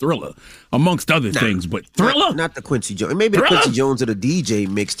produced Thriller, amongst other things, but Thriller? Not the Quincy Jones. Maybe Thriller? The Quincy Jones of the DJ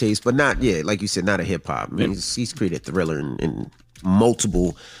mixtapes, but not, like you said, not a hip-hop. I mean, he's created Thriller and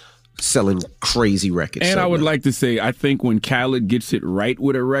multiple selling crazy records. And I would like to say, I think when Khaled gets it right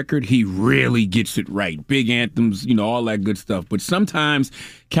with a record, he really gets it right. Big anthems, all that good stuff. But sometimes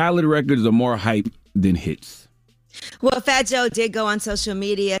Khaled records are more hype than hits. Well, Fat Joe did go on social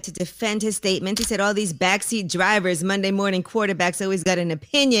media to defend his statement. He said all these backseat drivers, Monday morning quarterbacks always got an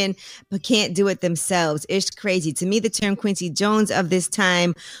opinion, but can't do it themselves. It's crazy. To me, the term Quincy Jones of this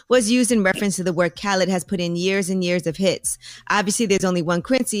time was used in reference to the work Khaled has put in years and years of hits. Obviously, there's only one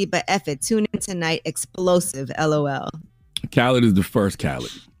Quincy, but F it. Tune in tonight. Explosive. LOL. Khaled is the first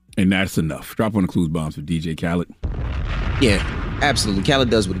Khaled, and that's enough. Drop on the clues bombs for DJ Khaled. Yeah. Absolutely,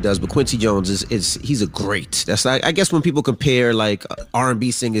 Khaled does what he does, but Quincy Jones he's a great. That's I guess when people compare like R&B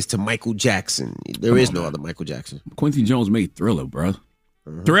singers to Michael Jackson, there is no other Michael Jackson. Quincy Jones made Thriller, bro.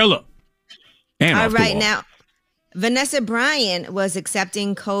 Thriller. And all right, now Vanessa Bryant was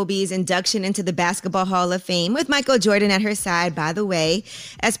accepting Kobe's induction into the Basketball Hall of Fame with Michael Jordan at her side, by the way,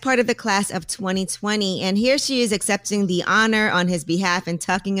 as part of the class of 2020. And here she is accepting the honor on his behalf and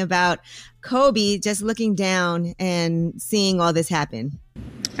talking about Kobe, just looking down and seeing all this happen.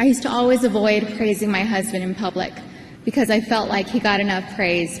 I used to always avoid praising my husband in public because I felt like he got enough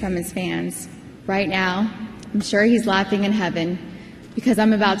praise from his fans. Right now, I'm sure he's laughing in heaven because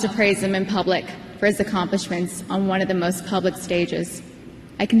I'm about to praise him in public for his accomplishments on one of the most public stages.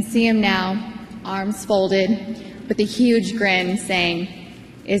 I can see him now, arms folded, with a huge grin saying,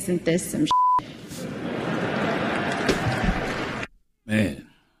 "Isn't this some shit?" Man.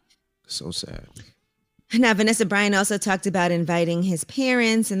 So sad. Now, Vanessa Bryant also talked about inviting his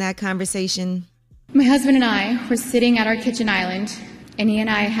parents in that conversation. My husband and I were sitting at our kitchen island, and he and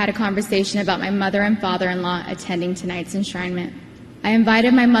I had a conversation about my mother and father-in-law attending tonight's enshrinement. I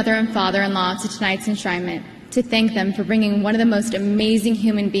invited my mother and father-in-law to tonight's enshrinement to thank them for bringing one of the most amazing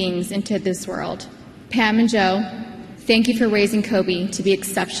human beings into this world. Pam and Joe, thank you for raising Kobe to be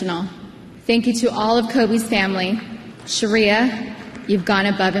exceptional. Thank you to all of Kobe's family. Sharia, you've gone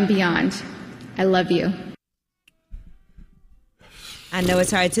above and beyond. I love you. I know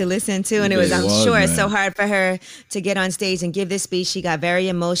it's hard to listen to, and I'm sure it's so hard for her to get on stage and give this speech. She got very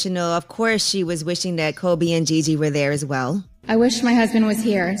emotional. Of course, she was wishing that Kobe and Gigi were there as well. I wish my husband was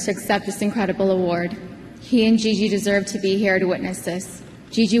here to accept this incredible award. He and Gigi deserve to be here to witness this.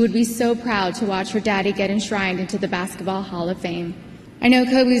 Gigi would be so proud to watch her daddy get enshrined into the Basketball Hall of Fame. I know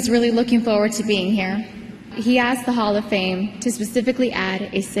Kobe's really looking forward to being here. He asked the Hall of Fame to specifically add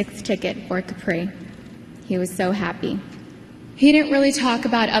a 6th ticket for Capri. He was so happy. He didn't really talk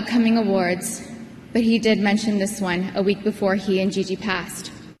about upcoming awards, but he did mention this one a week before he and Gigi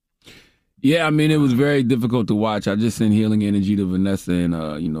passed. Yeah, I mean, it was very difficult to watch. I just sent healing energy to Vanessa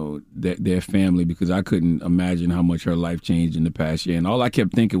and, their family because I couldn't imagine how much her life changed in the past year. And all I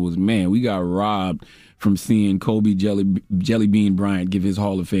kept thinking was, man, we got robbed from seeing Kobe Jellybean Bryant give his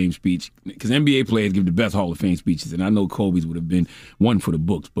Hall of Fame speech. Because NBA players give the best Hall of Fame speeches, and I know Kobe's would have been one for the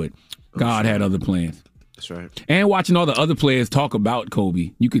books, but God had other plans. That's right. And watching all the other players talk about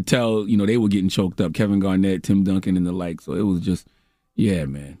Kobe, you could tell, they were getting choked up. Kevin Garnett, Tim Duncan, and the like. So it was just, yeah,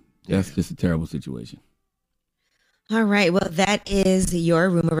 man. That's just a terrible situation. All right. Well, that is your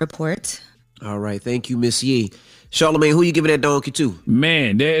rumor report. All right. Thank you, Miss Yee. Charlamagne, who you giving that donkey to?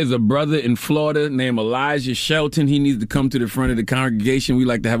 Man, there is a brother in Florida named Elijah Shelton. He needs to come to the front of the congregation. We'd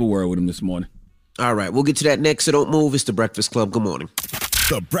like to have a word with him this morning. All right. We'll get to that next, so don't move. It's the Breakfast Club. Good morning.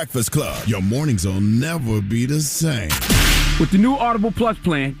 The Breakfast Club. Your mornings will never be the same. With the new Audible Plus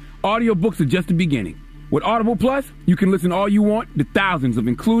plan, audiobooks are just the beginning. With Audible Plus, you can listen all you want to thousands of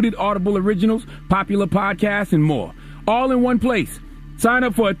included Audible originals, popular podcasts, and more. All in one place. Sign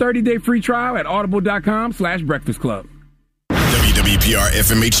up for a 30-day free trial at audible.com/Breakfast Club. WWPR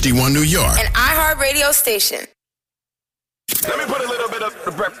FM HD1 New York. An iHeart radio station. Let me put a little bit of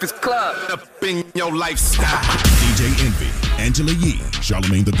the Breakfast Club up in your lifestyle. DJ Envy, Angela Yee,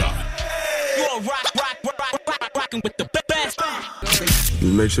 Charlamagne the God. You are rocking with the best. Just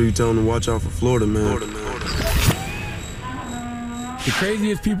make sure you tell them to watch out for Florida, man. The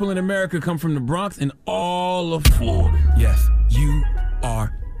craziest people in America come from the Bronx and all of Florida. Yes, you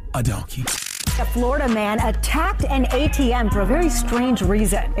are a donkey. A Florida man attacked an ATM for a very strange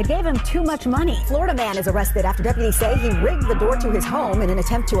reason. It gave him too much money. Florida man is arrested after deputies say he rigged the door to his home in an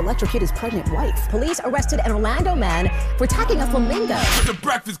attempt to electrocute his pregnant wife. Police arrested an Orlando man for attacking a flamingo. The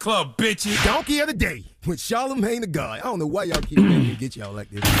Breakfast Club, bitches. Donkey of the day with Charlamagne the God. I don't know why y'all keep letting me get y'all like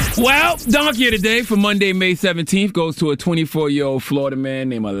this. Well, Donkey of the Day for Monday, May 17th goes to a 24-year-old Florida man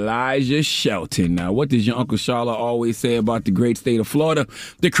named Elijah Shelton. Now, what does your Uncle Charla always say about the great state of Florida?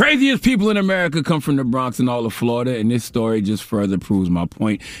 The craziest people in America come from the Bronx and all of Florida, and this story just further proves my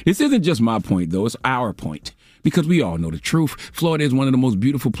point. This isn't just my point, though. It's our point. Because we all know the truth. Florida is one of the most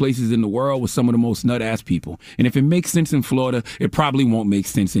beautiful places in the world with some of the most nut-ass people. And if it makes sense in Florida, it probably won't make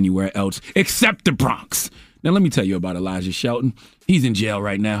sense anywhere else except the Bronx. Now, let me tell you about Elijah Shelton. He's in jail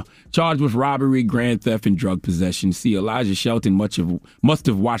right now, charged with robbery, grand theft, and drug possession. See, Elijah Shelton must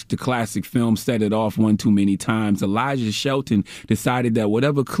have watched the classic film Set It Off one too many times. Elijah Shelton decided that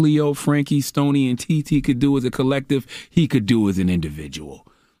whatever Cleo, Frankie, Stoney, and TT could do as a collective, he could do as an individual.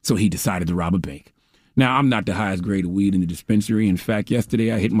 So he decided to rob a bank. Now, I'm not the highest grade of weed in the dispensary. In fact,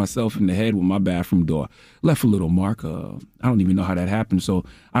 yesterday I hit myself in the head with my bathroom door. Left a little mark. I don't even know how that happened, so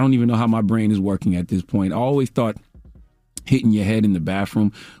I don't even know how my brain is working at this point. I always thought hitting your head in the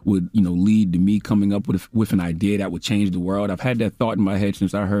bathroom would, lead to me coming up with an idea that would change the world. I've had that thought in my head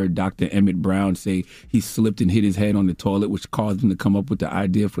since I heard Dr. Emmett Brown say he slipped and hit his head on the toilet, which caused him to come up with the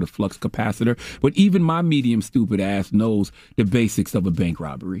idea for the flux capacitor. But even my medium stupid ass knows the basics of a bank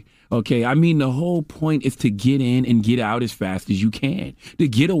robbery. Okay, I mean, the whole point is to get in and get out as fast as you can. The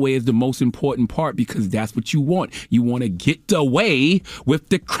getaway is the most important part because that's what you want. You want to get away with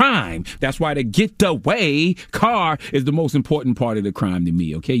the crime. That's why the getaway car is the most important part of the crime to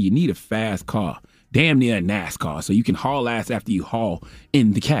me, okay? You need a fast car, damn near a NASCAR, so you can haul ass after you haul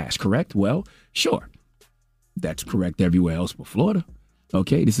in the cash, correct? Well, sure. That's correct everywhere else but Florida.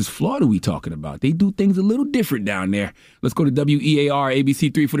 Okay, this is Florida we talking about. They do things a little different down there. Let's go to WEAR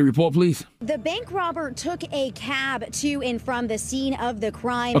ABC3 for the report, please. The bank robber took a cab to and from the scene of the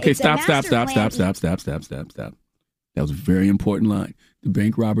crime. Okay, stop. That was a very important line. The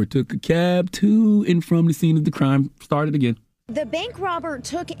bank robber took a cab to and from the scene of the crime. Start it again. The bank robber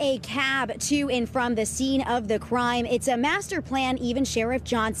took a cab to and from the scene of the crime. It's a master plan even Sheriff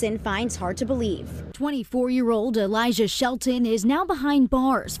Johnson finds hard to believe. 24-year-old Elijah Shelton is now behind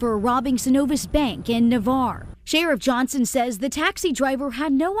bars for robbing Synovus Bank in Navarre. Sheriff Johnson says the taxi driver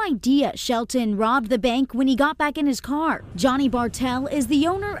had no idea Shelton robbed the bank when he got back in his car. Johnny Bartell is the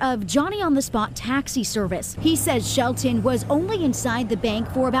owner of Johnny on the Spot Taxi Service. He says Shelton was only inside the bank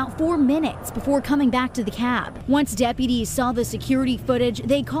for about 4 minutes before coming back to the cab. Once deputies saw the security footage,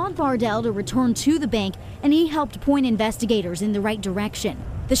 they called Bardell to return to the bank, and he helped point investigators in the right direction.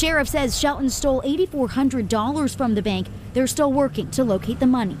 The sheriff says Shelton stole $8,400 from the bank. They're still working to locate the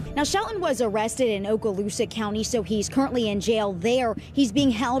money. Now, Shelton was arrested in Okaloosa County, so he's currently in jail there. He's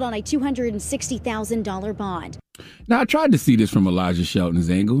being held on a $260,000 bond. Now, I tried to see this from Elijah Shelton's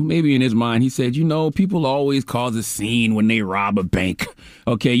angle. Maybe in his mind, he said, people always cause a scene when they rob a bank.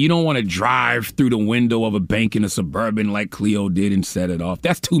 Okay, you don't want to drive through the window of a bank in a Suburban like Cleo did and set it off.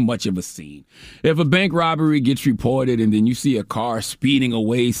 That's too much of a scene. If a bank robbery gets reported and then you see a car speeding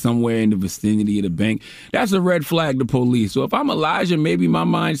away somewhere in the vicinity of the bank, that's a red flag to police. So if I'm Elijah, maybe my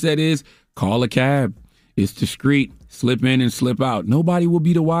mindset is call a cab. It's discreet. Slip in and slip out. Nobody will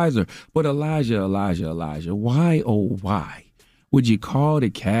be the wiser. But Elijah, why, oh, why would you call the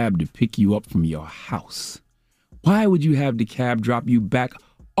cab to pick you up from your house? Why would you have the cab drop you back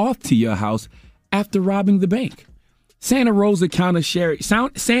off to your house after robbing the bank? Santa Rosa County Sheriff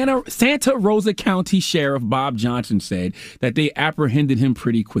Bob Johnson said that they apprehended him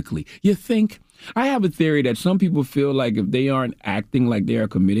pretty quickly. You think? I have a theory that some people feel like if they aren't acting like they are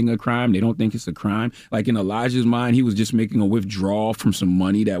committing a crime, they don't think it's a crime. Like in Elijah's mind, he was just making a withdrawal from some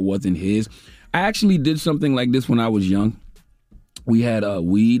money that wasn't his. I actually did something like this when I was young. We had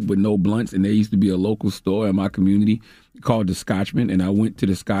weed with no blunts, and there used to be a local store in my community called the Scotchman, and I went to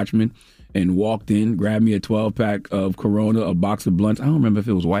the Scotchman and walked in, grabbed me a 12-pack of Corona, a box of blunts. I don't remember if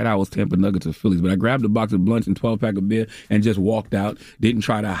it was White Owls, Tampa Nuggets, or Phillies, but I grabbed a box of blunts and 12-pack of beer and just walked out. Didn't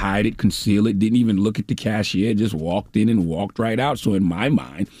try to hide it, conceal it, didn't even look at the cashier, just walked in and walked right out. So in my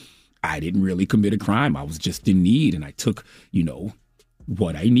mind, I didn't really commit a crime. I was just in need, and I took,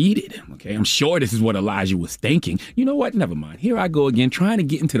 what I needed. Okay, I'm sure this is what Elijah was thinking. You know what? Never mind. Here I go again, trying to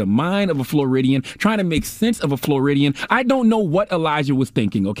get into the mind of a Floridian, trying to make sense of a Floridian. I don't know what Elijah was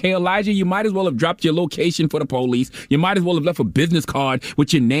thinking. Okay, Elijah, you might as well have dropped your location for the police. You might as well have left a business card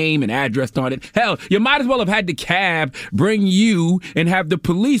with your name and address on it. Hell, you might as well have had the cab bring you and have the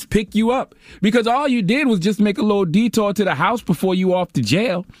police pick you up, because all you did was just make a little detour to the house before you off to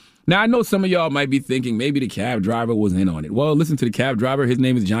jail. Now, I know some of y'all might be thinking maybe the cab driver was in on it. Well, listen to the cab driver. His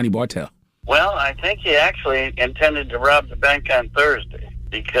name is Johnny Bartell. Well, I think he actually intended to rob the bank on Thursday,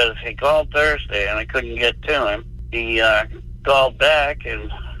 because he called Thursday and I couldn't get to him. He called back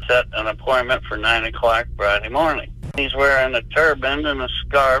and set an appointment for 9 o'clock Friday morning. He's wearing a turban and a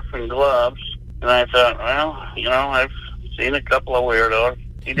scarf and gloves. And I thought, well, I've seen a couple of weirdos.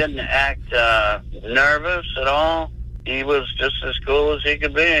 He didn't act nervous at all. He was just as cool as he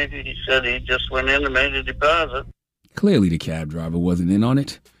could be. He said he just went in and made a deposit. Clearly the cab driver wasn't in on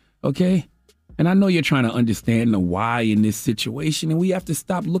it, okay? And I know you're trying to understand the why in this situation, and we have to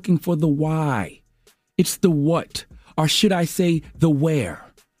stop looking for the why. It's the what, or should I say the where.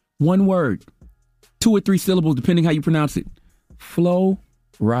 One word, 2 or 3 syllables, depending how you pronounce it. Florida.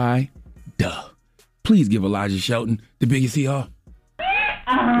 Please give Elijah Shelton the biggest ER.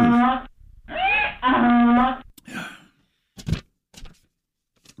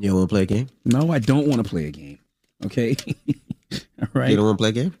 You don't want to play a game? No, I don't want to play a game. Okay? All right. You don't want to play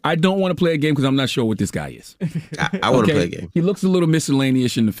a game? I don't want to play a game because I'm not sure what this guy is. I want to play a game. He looks a little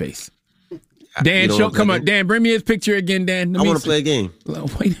miscellaneous in the face. Dan, come on. Dan, bring me his picture again, Dan. I want to play a game.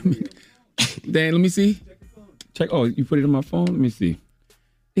 Wait a minute. Dan, let me see. Check. Oh, you put it on my phone? Let me see.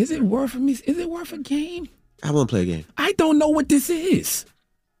 Is it worth a game? I want to play a game. I don't know what this is.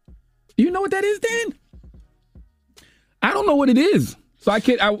 You know what that is, Dan? I don't know what it is. So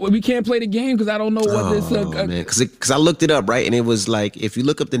we can't play the game because I don't know what this. Man, because I looked it up, right, and it was like if you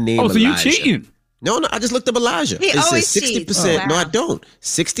look up the name. Oh, so Elijah, you cheating? No, I just looked up Elijah. He always says 60%. cheats. Oh, wow. No, I don't.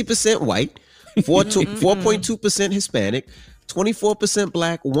 60% white, 4.2% Hispanic, 24%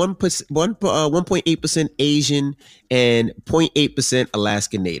 black, 1.8% Asian, and 0.8%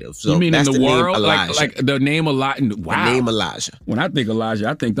 Alaskan Native. So you mean that's in the world, name like the name Elijah? Wow, the name Elijah. When I think Elijah,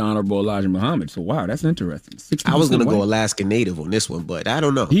 I think the Honorable Elijah Muhammad. So wow, that's interesting. I was gonna go Alaskan Native on this one, but I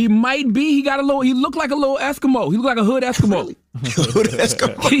don't know. He might be. He looked like a little Eskimo. He looked like a hood Eskimo. Hood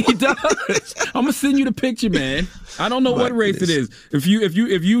Eskimo. He does. I'm gonna send you the picture, man. I don't know what race it is. If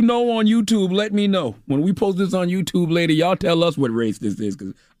you know on YouTube, let me know. When we post this on YouTube later, y'all tell us what race this is,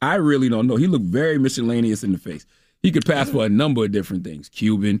 because I really don't know. He looked very miscellaneous in the face. He could pass for a number of different things.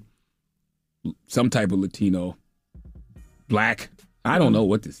 Cuban, some type of Latino, black. I don't know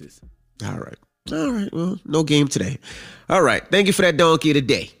what this is. All right. Well, no game today. All right. Thank you for that donkey of the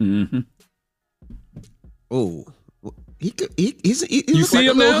day. Mm-hmm. Oh, he you looks see like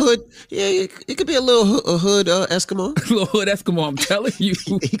him a little now? hood. Yeah, it could be a little hood Eskimo. A little hood Eskimo, I'm telling you.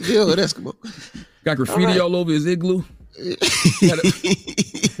 He could be a hood Eskimo. Got graffiti all over his igloo.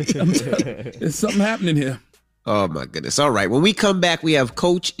 There's something happening here. Oh, my goodness. All right. When we come back, we have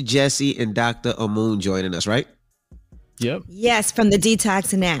Coach Jesse and Dr. Amoon joining us, right? Yep. Yes, from the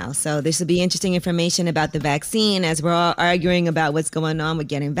Detox Now. So this will be interesting information about the vaccine as we're all arguing about what's going on with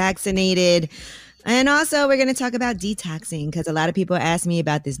getting vaccinated. And also, we're going to talk about detoxing because a lot of people ask me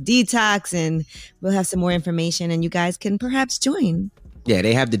about this detox, and we'll have some more information, and you guys can perhaps join. Yeah,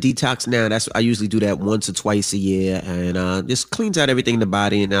 they have the Detox Now. I usually do that once or twice a year, and just cleans out everything in the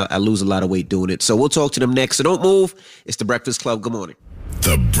body, and I lose a lot of weight doing it. So we'll talk to them next. So don't move. It's The Breakfast Club. Good morning.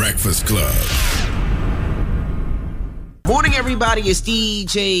 The Breakfast Club. Morning, everybody. It's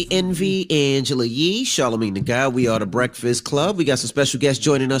DJ Envy, Angela Yee, Charlamagne the Guy. We are The Breakfast Club. We got some special guests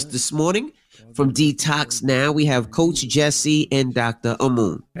joining us this morning. From Detox Now, we have Coach Jesse and Dr.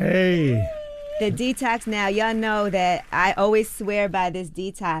 Amoon. Hey. The Detox Now, y'all know that I always swear by this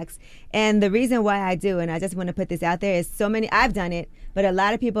detox. And the reason why I do, and I just want to put this out there, is I've done it, but a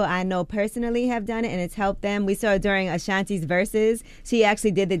lot of people I know personally have done it, and it's helped them. We saw it during Ashanti's verses. She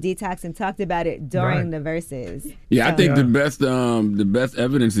actually did the detox and talked about it during the verses. Yeah, so. I think the best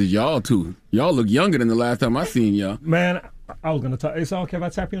evidence is y'all two. Y'all look younger than the last time I seen y'all. Man, I was going to talk. It's okay if I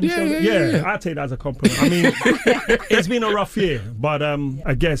tap you on the shoulder? Yeah, I take that as a compliment. I mean, it's been a rough year, but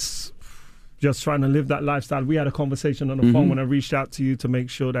I guess just trying to live that lifestyle. We had a conversation on the Mm-hmm. phone when I reached out to you to make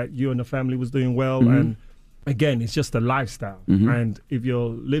sure that you and the family was doing well. Mhm. And again, it's just a lifestyle. Mhm. And if you're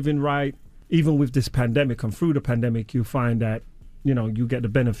living right, even with this pandemic and through the pandemic, you find that, you know, you get the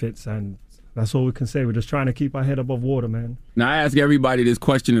benefits. And that's all we can say. We're just trying to keep our head above water, man. Now, I ask everybody this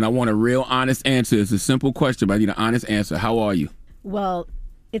question, and I want a real honest answer. It's a simple question, but I need an honest answer. How are you? Well,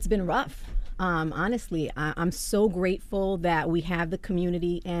 it's been rough. Honestly, I'm so grateful that we have the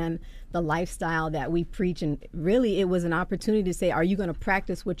community and the lifestyle that we preach. And really, it was an opportunity to say, are you going to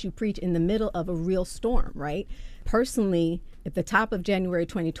practice what you preach in the middle of a real storm, right? Personally, at the top of January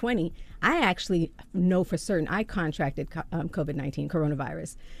 2020, I actually know for certain I contracted COVID-19,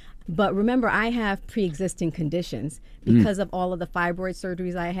 coronavirus. But remember, I have pre-existing conditions because of all of the fibroid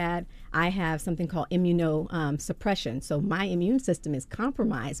surgeries I had. I have something called immunosuppression. So my immune system is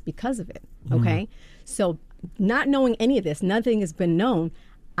compromised because of it. Okay. So not knowing any of this, nothing has been known.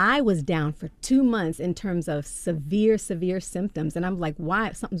 I was down for 2 months in terms of severe symptoms. And I'm like,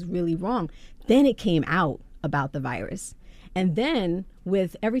 why? Something's really wrong. Then it came out about the virus. And then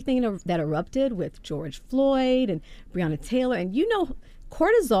with everything that erupted with George Floyd and Breonna Taylor, and you know,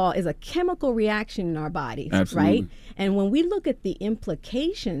 cortisol is a chemical reaction in our bodies, Absolutely. right? And when we look at the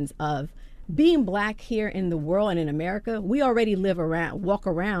implications of being black here in the world and in America, we already walk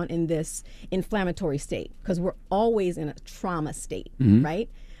around in this inflammatory state because we're always in a trauma state, right?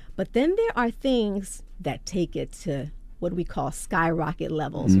 But then there are things that take it to what we call skyrocket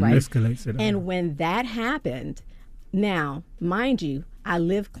levels, right? Escalates it. And when that happened, now, mind you, I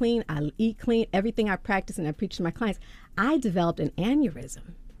live clean, I eat clean, everything I practice and I preach to my clients, I developed an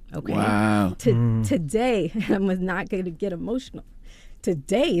aneurysm. Okay. Wow. Today, I'm not going to get emotional.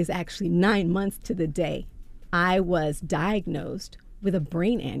 Today is actually 9 months to the day I was diagnosed with a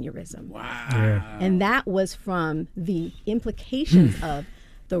brain aneurysm. Wow. Yeah. And that was from the implications of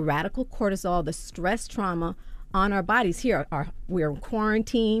the radical cortisol, the stress trauma on our bodies. Here, we're in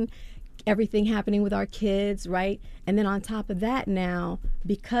quarantine, everything happening with our kids, right? And then on top of that now,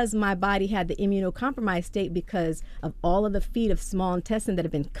 because my body had the immunocompromised state because of all of the feet of small intestine that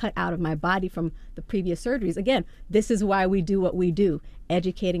have been cut out of my body from the previous surgeries. Again, this is why we do what we do,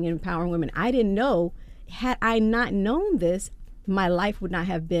 educating and empowering women. I didn't know, had I not known this, my life would not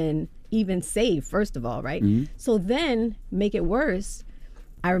have been even saved, first of all, right? So then, make it worse,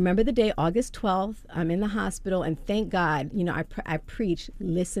 I remember the day, August 12th, I'm in the hospital, and thank God, you know, I preach,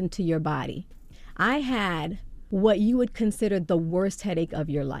 listen to your body. I had what you would consider the worst headache of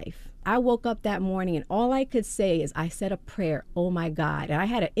your life. I woke up that morning, and all I could say is I said a prayer, oh my God. And I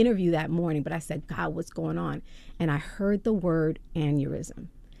had an interview that morning, but I said, God, what's going on? And I heard the word aneurysm.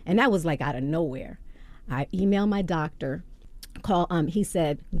 And that was like out of nowhere. I emailed my doctor. He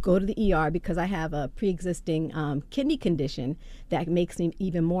said, go to the ER because I have a pre-existing kidney condition that makes me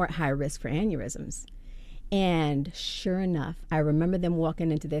even more at high risk for aneurysms. And sure enough, I remember them walking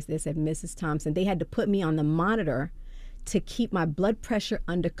into this. They said, Mrs. Thompson, they had to put me on the monitor to keep my blood pressure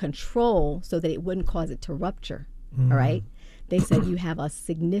under control so that it wouldn't cause it to rupture. All right. They said, you have a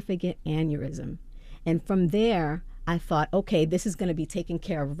significant aneurysm. And from there, I thought, okay, this is going to be taken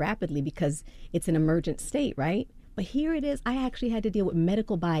care of rapidly because it's an emergent state, right? But here it is. I actually had to deal with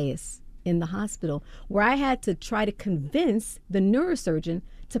medical bias in the hospital where I had to try to convince the neurosurgeon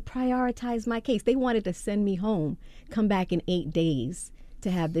to prioritize my case. They wanted to send me home, come back in 8 days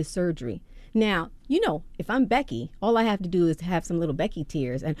to have this surgery. Now, you know, if I'm Becky, all I have to do is have some little Becky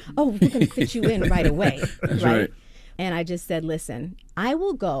tears and, oh, we're going to fit you in right away. right? And I just said, listen, I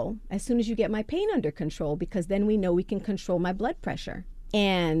will go as soon as you get my pain under control because then we know we can control my blood pressure.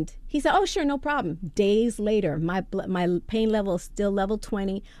 And he said, oh, sure, no problem. Days later, my pain level is still level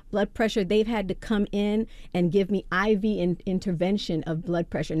 20. Blood pressure, they've had to come in and give me IV intervention of blood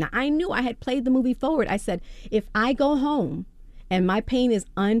pressure. Now, I knew I had played the movie forward. I said, if I go home and my pain is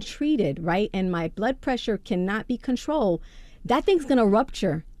untreated, right, and my blood pressure cannot be controlled, that thing's going to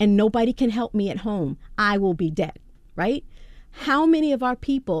rupture and nobody can help me at home. I will be dead, right? How many of our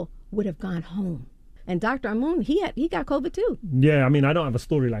people would have gone home? And Dr. Amun, he got COVID too. Yeah, I mean, I don't have a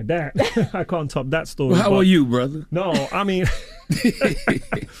story like that. I can't top that story. Well, how are you, brother? No, I mean,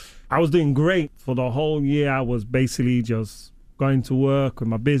 I was doing great for the whole year. I was basically just going to work with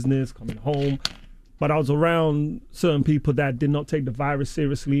my business, coming home. But I was around certain people that did not take the virus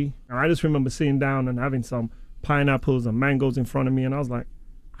seriously. And I just remember sitting down and having some pineapples and mangoes in front of me. And I was like,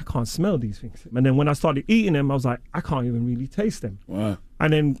 I can't smell these things. And then when I started eating them, I was like, I can't even really taste them. Wow.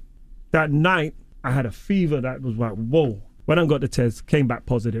 And then that night, I had a fever that was like, whoa. When I got the test, came back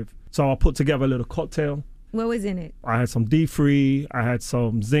positive. So I put together a little cocktail. What was in it? I had some D3, I had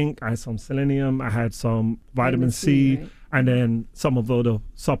some zinc, I had some selenium, I had some vitamin C, right. and then some of the other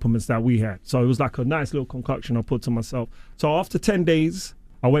supplements that we had. So it was like a nice little concoction I put to myself. So after 10 days,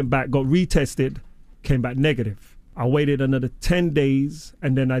 I went back, got retested, came back negative. I waited another 10 days,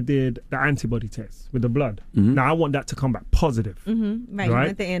 and then I did the antibody test with the blood. Now I want that to come back positive. Right, you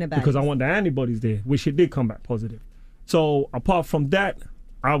want the antibodies. Because I want the antibodies there, which it did come back positive. So apart from that,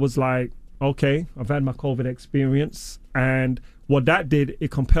 I was like, okay, I've had my COVID experience, and what that did,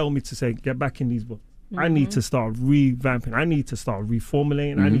 it compelled me to say, get back in these books. I need to start revamping. I need to start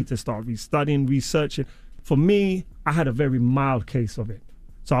reformulating. I need to start restudying, researching. For me, I had a very mild case of it.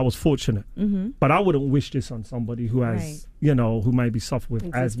 So I was fortunate. But I wouldn't wish this on somebody who has, you know, who maybe suffer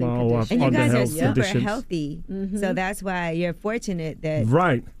with asthma or and you other guys are health super conditions. healthy. So that's why you're fortunate that,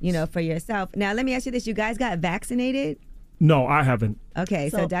 Right. you know, for yourself. Now, let me ask you this. You guys got vaccinated? No, I haven't. Okay,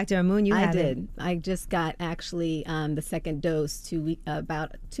 so Dr. Amoon, you I haven't. did. I just got actually the second dose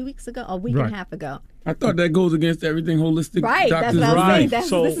about 2 weeks ago, a week Right. and a half ago. I thought that goes against everything holistic. Right, that's doctors what I'm saying.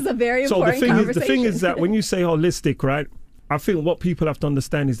 right. This is a very important the conversation. thing is that when you say holistic, right, I think what people have to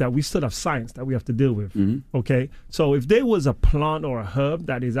understand is that we still have science that we have to deal with. Okay, so if there was a plant or a herb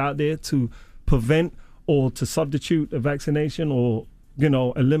that is out there to prevent or to substitute a vaccination or, you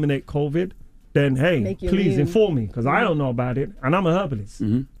know, eliminate COVID, then hey, Make you please immune. inform me, because I don't know about it, and I'm a herbalist.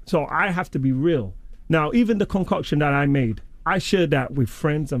 So I have to be real. Now, even the concoction that I made, I shared that with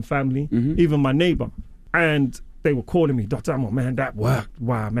friends and family, even my neighbor, and they were calling me, Dr. Amo, man, that worked.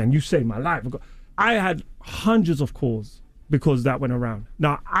 Wow, man, you saved my life. I had hundreds of calls because that went around.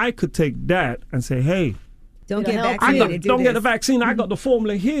 Now, I could take that and say, hey, Don't get I vaccinated. don't get the vaccine. I got the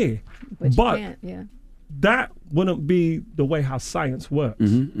formula here. But, But you can't, yeah. that wouldn't be the way how science works.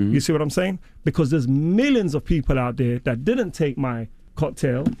 You see what I'm saying? Because there's millions of people out there that didn't take my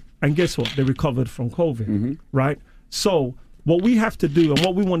cocktail, and guess what? They recovered from COVID, right? So what we have to do, and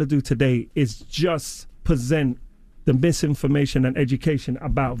what we want to do today, is just present the misinformation and education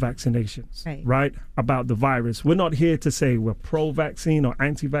about vaccinations, right? About the virus. We're not here to say we're pro-vaccine or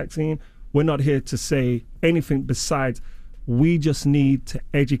anti-vaccine. We're not here to say anything besides we just need to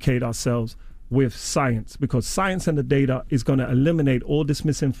educate ourselves with science, because science and the data is going to eliminate all this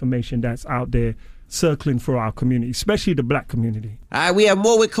misinformation that's out there circling for our community, especially the black community. All right, we have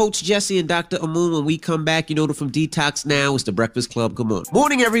more with Coach Jesse and Dr. Amoon when we come back. You know them from Detox Now. It's the Breakfast Club. Come on.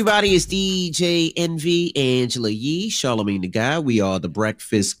 Morning, everybody. It's DJ Envy, Angela Yee, Charlamagne the Guy. We are the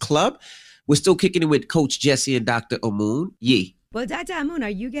Breakfast Club. We're still kicking it with Coach Jesse and Dr. Amoon. Yee. Well, Dr. Amoon, are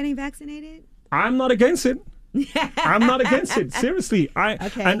you getting vaccinated? I'm not against it. I'm not against it. Seriously.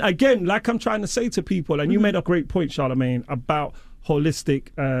 And again, like I'm trying to say to people, and you made a great point, Charlamagne, about holistic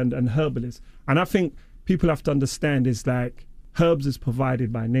and herbalists. And I think people have to understand is like herbs is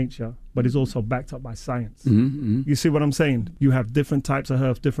provided by nature, but it's also backed up by science. You see what I'm saying? You have different types of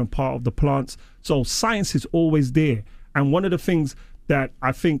herbs, different part of the plants. So science is always there. And one of the things that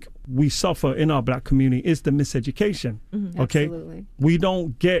I think we suffer in our black community is the miseducation. Okay? Absolutely. We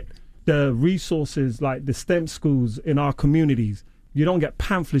don't get the resources like the STEM schools in our communities. You don't get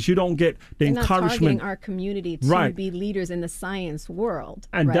pamphlets. You don't get the They're not encouragement. targeting our community to Right. be leaders in the science world.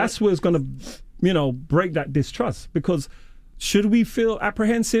 And right? that's where it's going to, you know, break that distrust. Because should we feel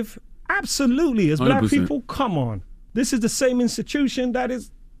apprehensive? Absolutely. As black 100%. people, come on. This is the same institution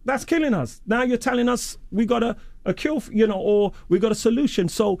that's killing us. Now you're telling us we got a cure, you know, or we got a solution.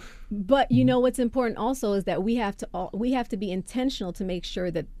 So, But you know what's important also is that we have to be intentional to make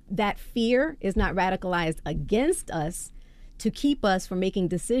sure that that fear is not radicalized against us to keep us from making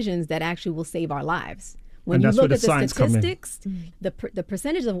decisions that actually will save our lives. When And you that's where look the at the science come in. statistics, the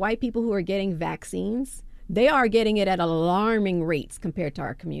percentage of white people who are getting vaccines, they are getting it at alarming rates compared to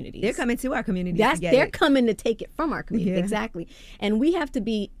our communities. They're coming to our community. They're coming to take it from our community. Exactly. And we have to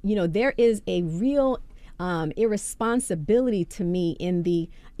be, you know, there is a real irresponsibility to me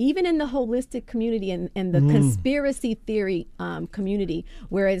even in the holistic community and the conspiracy theory community,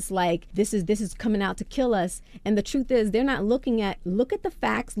 where it's like this is coming out to kill us, and the truth is they're not look at the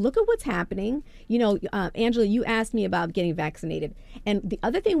facts, look at what's happening. You know, Angela, you asked me about getting vaccinated, and the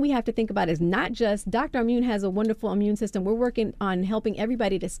other thing we have to think about is not just Dr. Amoon has a wonderful immune system. We're working on helping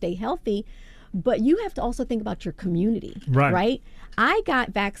everybody to stay healthy. But you have to also think about your community, right? I got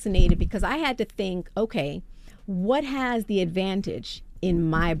vaccinated because I had to think, okay, what has the advantage in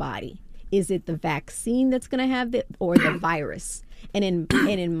my body? Is it the vaccine that's going to have or the virus? And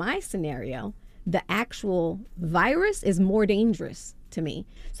in my scenario, the actual virus is more dangerous to me.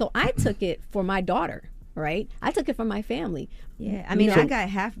 So I took it for my daughter, right? I took it for my family. Yeah, I mean, I got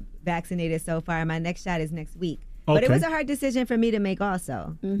half vaccinated so far. My next shot is next week. But it was a hard decision for me to make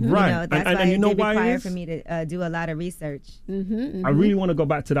also. Right. You know, that's And why you it know did why it require is? for me to do a lot of research. I really want to go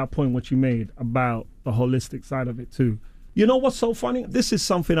back to that point what you made about the holistic side of it too. You know what's so funny? This is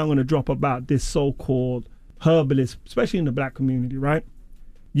something I'm going to drop about this so-called herbalist, especially in the black community, right?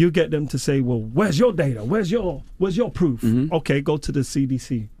 You get them to say, well, where's your data? Where's your proof? Okay, go to the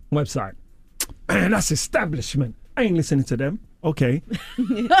CDC website. Man, that's establishment. I ain't listening to them. Okay.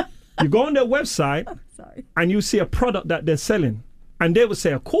 You go on their website and you see a product that they're selling. And they would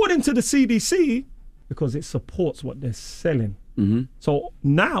say, according to the CDC, because it supports what they're selling. So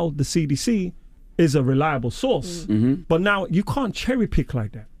now the CDC is a reliable source. But now you can't cherry pick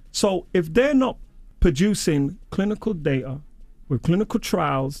like that. So if they're not producing clinical data with clinical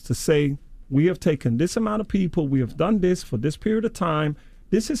trials to say, we have taken this amount of people, we have done this for this period of time,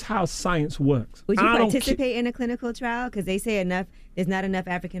 this is how science works. Would you participate in a clinical trial? Because they say there's not enough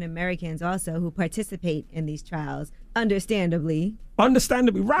African Americans also who participate in these trials, understandably.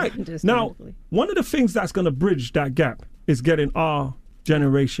 Understandably, right. Now, one of the things that's going to bridge that gap is getting our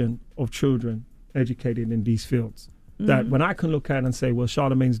generation of children educated in these fields. That when I can look at and say, well,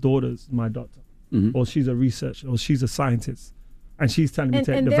 Charlemagne's daughter's my doctor, or she's a researcher, or she's a scientist, and she's telling me to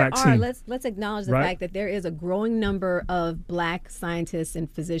take the vaccine. Let's acknowledge the fact that there is a growing number of black scientists and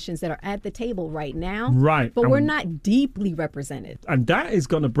physicians that are at the table right now. Right. But we're not deeply represented. And that is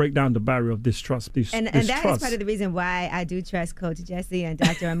going to break down the barrier of distrust. And that is part of the reason why I do trust Coach Jesse and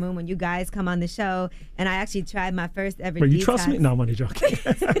Dr. Amoon when you guys come on the show. And I actually tried my first ever detox. You trust me? No, I'm only joking.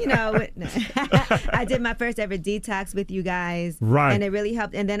 I did my first ever detox with you guys. Right. And it really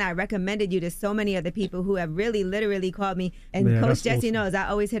helped. And then I recommended you to so many other people who have really literally called me. And Coach Jesse knows I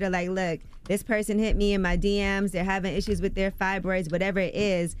always hit her like, look, this person hit me in my DMs. They're having issues with their fibroids, whatever it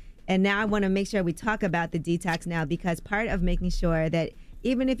is. And now I want to make sure we talk about the detox now, because part of making sure that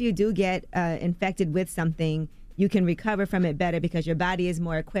even if you do get infected with something, you can recover from it better because your body is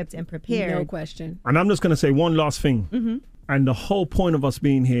more equipped and prepared. No question. And I'm just going to say one last thing. And the whole point of us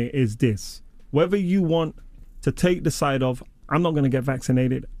being here is this. Whether you want to take the side of, I'm not going to get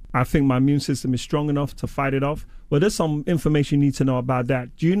vaccinated, I think my immune system is strong enough to fight it off. Well, there's some information you need to know about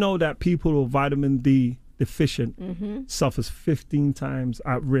that. Do you know that people who are vitamin D deficient suffers 15 times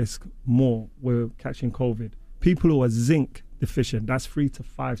at risk more with catching COVID? People who are zinc deficient, that's 3 to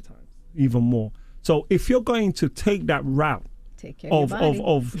 5 times, even more. So if you're going to take that route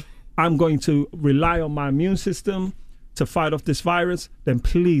of I'm going to rely on my immune system to fight off this virus, then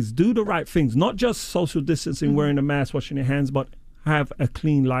please do the right things. Not just social distancing, wearing a mask, washing your hands, but have a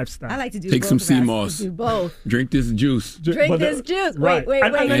clean lifestyle. I like to do Take both some of us. sea moss. Do both. Drink this juice. Drink this juice. Right. Wait. You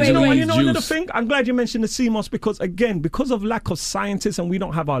know Angeline's another juice. thing? I'm glad you mentioned the sea moss because, again, because of lack of scientists and we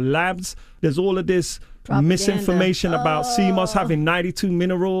don't have our labs, there's all of this misinformation about sea moss having 92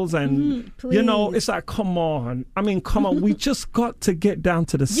 minerals and, you know, it's like, come on. I mean, come on. We just got to get down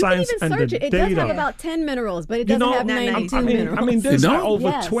to the science and the search it. It data. does have about 10 minerals, but it doesn't have 92 minerals. I mean, there's like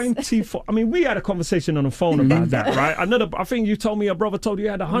over 24. I mean, we had a conversation on the phone about that, right? I think you told me your brother told you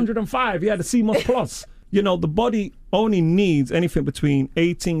had 105. You had a sea moss plus. You know, the body only needs anything between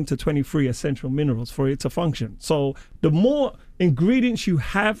 18 to 23 essential minerals for it to function. So the more ingredients you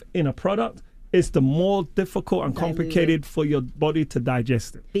have in a product, it's the more difficult and complicated for your body to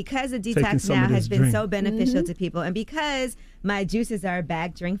digest it. Because the detox now has been so beneficial to people, and because my juices are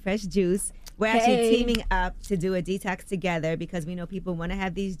back, Drink Fresh Juice, we're actually teaming up to do a detox together because we know people want to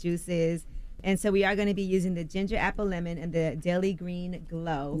have these juices. And so we are going to be using the ginger apple lemon and the daily green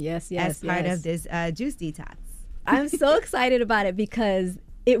glow as part of this juice detox. I'm so excited about it because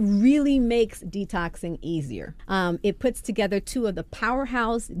it really makes detoxing easier. It puts together two of the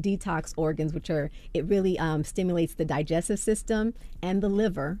powerhouse detox organs, which are, it really stimulates the digestive system and the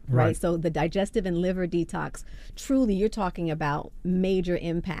liver, right? So the digestive and liver detox, truly you're talking about major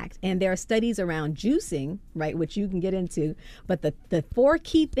impact. And there are studies around juicing, right, which you can get into. But the 4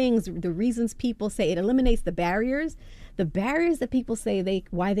 key things, the reasons people say it eliminates the barriers. The barriers that people say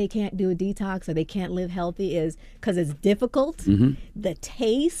why they can't do a detox or they can't live healthy is because it's difficult, the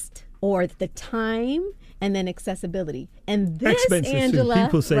taste or the time, and then accessibility. And this, expensive, Angela,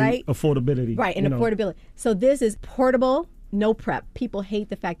 people say right? affordability. Right, and affordability. So this is portable, no prep. People hate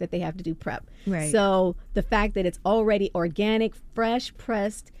the fact that they have to do prep. Right. So the fact that it's already organic, fresh,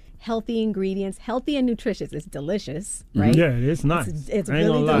 pressed, healthy ingredients, healthy and nutritious. It's delicious, right? Yeah, it's nice. It's really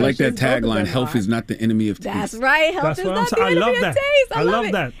delicious. I like that tagline, health is not the enemy of taste. That's right. Health is not the enemy of taste. I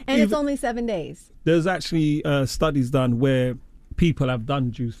love that. And it's only 7 days. There's actually studies done where people have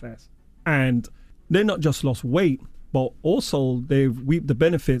done juice fast and they not just lost weight, but also they've reaped the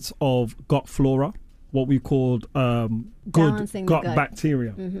benefits of gut flora, what we called good gut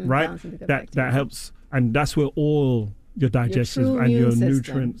bacteria, right? That helps, and that's where all your digestion and your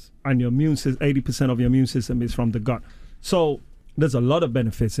nutrients and your immune system, 80% of your immune system is from the gut. So there's a lot of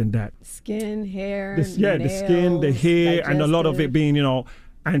benefits in that. Skin, hair, The skin, the hair, and a lot of it being,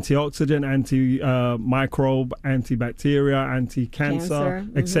 antioxidant, anti-microbe, antibacteria, anti-cancer,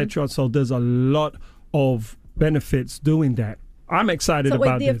 etc. So there's a lot of benefits doing that. I'm excited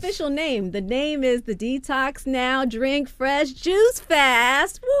about the this. official name. The name is the Detox Now Drink Fresh Juice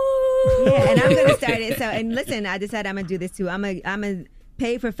Fast. Woo! Yeah, and I'm gonna start it. So, and listen, I decided I'm gonna do this too. I'm gonna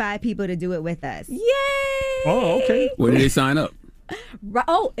pay for 5 people to do it with us. Yay! Oh, okay. Where do they sign up?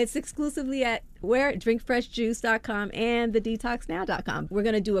 It's exclusively at drinkfreshjuice.com and thedetoxnow.com. We're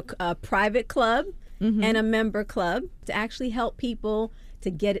going to do a private club and a member club to actually help people to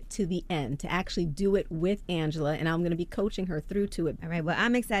get it to the end, to actually do it with Angela, and I'm going to be coaching her through to it. All right, well,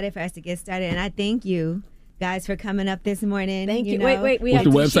 I'm excited for us to get started, and I thank you guys for coming up this morning. Thank you. know. Wait, we What's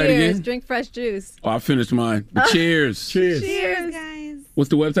have the to website cheers. again? Drink Fresh Juice. Oh, I finished mine. But cheers. Cheers, guys.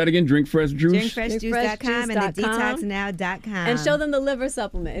 What's the website again? Drink Fresh Juice? Drinkfreshjuice.com and thedetoxnow.com. And show them the liver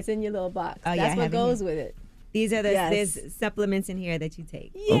supplement. It's in your little box. Oh, That's I what have it goes here. with it. These are Yes. there's supplements in here that you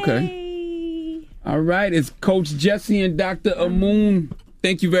take. Okay. All right. It's Coach Jesse and Dr. Amoon.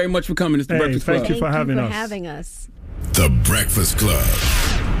 Thank you very much for coming. It's the Breakfast Club. Thank you for having us. The Breakfast Club.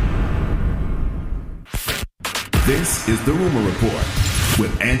 This is the Rumor Report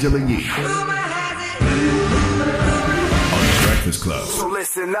with Angela Yee on the Breakfast Club. So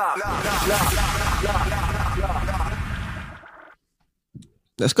listen up.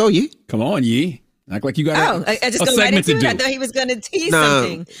 Let's go, Yee. Come on, Yee. Act like you got I just go right into it. I thought he was going to tease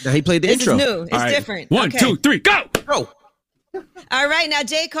something. Nah, he played the This intro. is new. It's All right. different. 1, Okay. 2, 3, go! Go. All right, now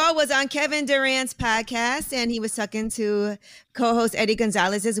J. Cole was on Kevin Durant's podcast, and he was talking to co-host Eddie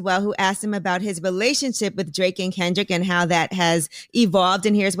Gonzalez as well, who asked him about his relationship with Drake and Kendrick and how that has evolved.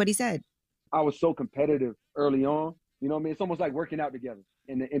 And here's what he said. I was so competitive early on. You know what I mean? It's almost like working out together.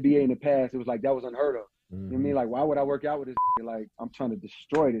 In the NBA in the past, it was like that was unheard of. You know what I mean? Like, why would I work out with this? Like, I'm trying to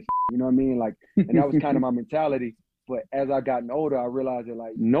destroy this. You know what I mean? Like, and that was kind of my mentality. But as I gotten older, I realized that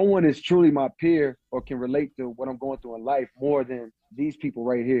like no one is truly my peer or can relate to what I'm going through in life more than these people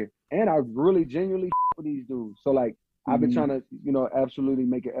right here. And I really genuinely with these dudes. So like I've been trying to, absolutely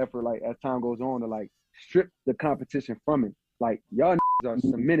make an effort like as time goes on to like strip the competition from it. Like y'all are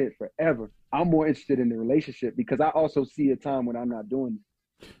cemented forever. I'm more interested in the relationship because I also see a time when I'm not doing it.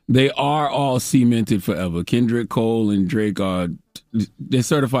 They are all cemented forever. Kendrick, Cole, and Drake are they're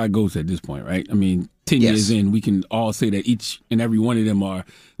certified GOATs at this point, right? I mean, 10 years in, we can all say that each and every one of them are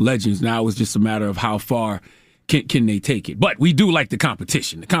legends. Now it's just a matter of how far can they take it. But we do like the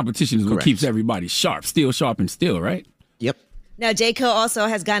competition. The competition is what keeps everybody sharp, and still, right? Yep. Now, J. Cole also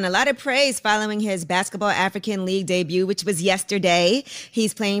has gotten a lot of praise following his Basketball African League debut, which was yesterday.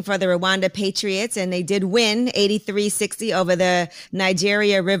 He's playing for the Rwanda Patriots, and they did win 83-60 over the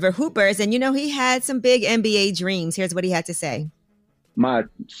Nigeria River Hoopers. And, he had some big NBA dreams. Here's what he had to say. My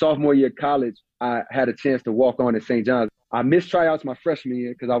sophomore year of college, I had a chance to walk on at St. John's. I missed tryouts my freshman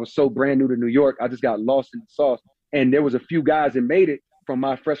year because I was so brand new to New York. I just got lost in the sauce. And there was a few guys that made it from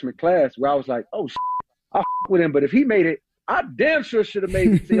my freshman class where I was like, oh, I'll with him. But if he made it, I damn sure should have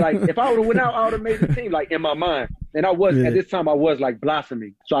made the team. Like, if I would have went out, I would have made the team, like, in my mind. And I was, at this time, I was, like,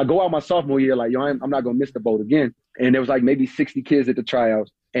 blossoming. So I go out my sophomore year, like, I'm not going to miss the boat again. And there was, like, maybe 60 kids at the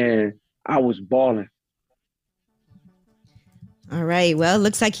tryouts. And I was balling. All right. Well,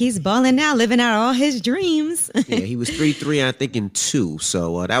 looks like he's balling now, living out all his dreams. Yeah, he was 3-3, I think, in 2.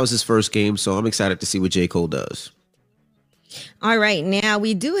 So that was his first game. So I'm excited to see what J. Cole does. All right. Now,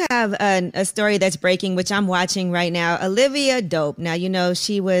 we do have a story that's breaking, which I'm watching right now. Olivia Dope. Now,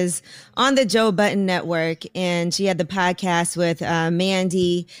 she was on the Joe Budden Network, and she had the podcast with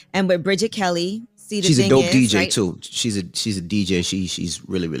Mandy and with Bridget Kelly. She's a dope DJ, too. She's a DJ. She's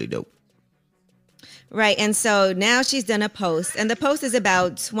really, really dope. Right. And so now she's done a post, and the post is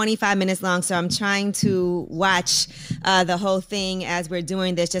about 25 minutes long. So I'm trying to watch the whole thing as we're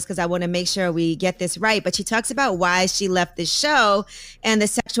doing this, just because I want to make sure we get this right. But she talks about why she left the show and the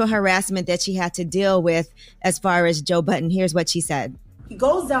sexual harassment that she had to deal with as far as Joe Budden. Here's what she said. He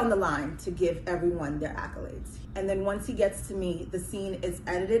goes down the line to give everyone their accolades. And then once he gets to me, the scene is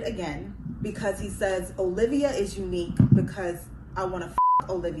edited again because he says, Olivia is unique because I want to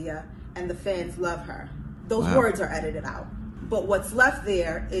Olivia and the fans love her. Those words are edited out. But what's left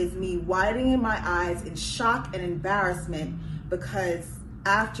there is me widening my eyes in shock and embarrassment because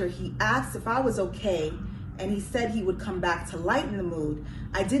after he asked if I was okay and he said he would come back to lighten the mood,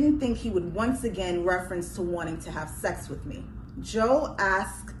 I didn't think he would once again reference to wanting to have sex with me. Joe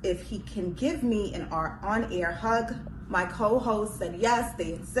asked if he can give me an on-air hug. My co-host said yes,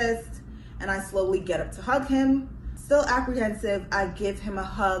 they insist, and I slowly get up to hug him. still apprehensive. I give him a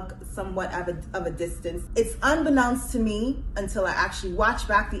hug somewhat of a distance. It's unbeknownst to me until I actually watch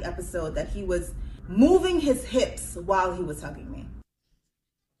back the episode that he was moving his hips while he was hugging me.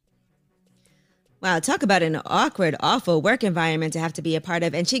 Wow, talk about an awkward, awful work environment to have to be a part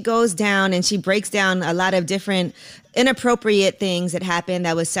of. And she goes down and she breaks down a lot of different inappropriate things that happened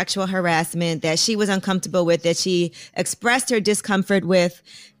that was sexual harassment, that she was uncomfortable with, that she expressed her discomfort with.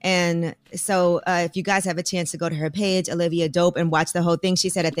 And so if you guys have a chance to go to her page, Olivia Dope, and watch the whole thing, she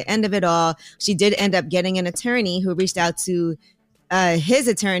said at the end of it all, she did end up getting an attorney who reached out to his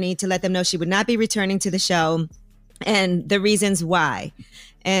attorney to let them know she would not be returning to the show and the reasons why.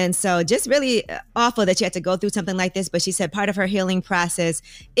 And so just really awful that she had to go through something like this. But she said part of her healing process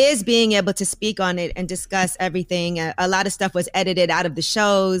is being able to speak on it and discuss everything. A lot of stuff was edited out of the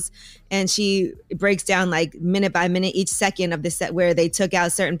shows. And she breaks down like minute by minute, each second of the set where they took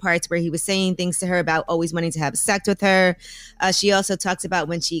out certain parts where he was saying things to her about always wanting to have sex with her. She also talks about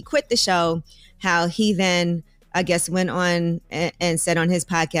when she quit the show, how he then, I guess, went on and said on his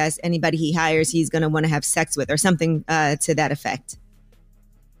podcast, anybody he hires, he's going to want to have sex with or something to that effect.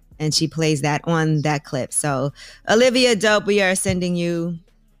 And she plays that on that clip. So Olivia Dope, we are sending you,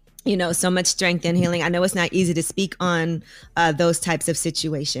 so much strength and healing. I know it's not easy to speak on those types of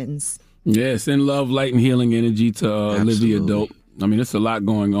situations. Yeah, send love, light, and healing energy to Olivia Dope. I mean, it's a lot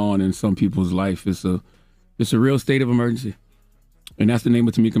going on in some people's life. It's a real state of emergency. And that's the name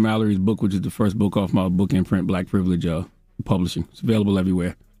of Tamika Mallory's book, which is the first book off my book imprint, Black Privilege Publishing. It's available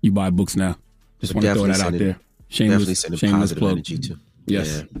everywhere. You buy books now. Just want to throw that out there. Shameless plug. Energy too.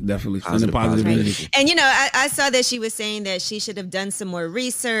 Yes, yeah. definitely. Positive energy. And, I saw that she was saying that she should have done some more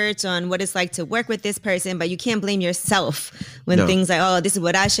research on what it's like to work with this person, but you can't blame yourself when things like, oh, this is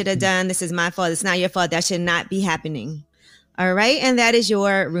what I should have done. This is my fault. It's not your fault. That should not be happening. All right. And that is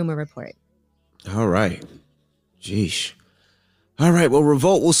your rumor report. All right. Jeesh. All right. Well,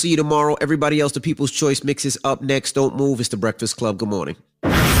 Revolt, we'll see you tomorrow. Everybody else, the People's Choice Mix is up next. Don't move. It's the Breakfast Club. Good morning.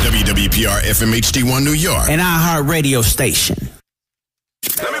 WWPR FM HD1 New York. An iHeart radio station.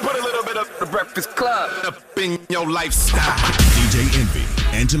 Let me put a little bit of the Breakfast Club up in your lifestyle. DJ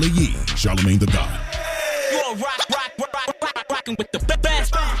Envy, Angela Yee, Charlamagne the God. You all rocking with the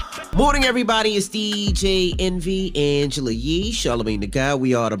best. Morning, everybody. It's DJ Envy, Angela Yee, Charlamagne the God.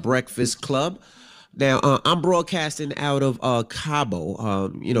 We are the Breakfast Club. Now, I'm broadcasting out of Cabo.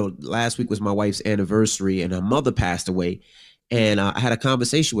 Last week was my wife's anniversary, and her mother passed away. And I had a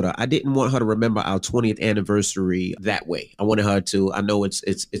conversation with her. I didn't want her to remember our 20th anniversary that way. I wanted her to, I know it's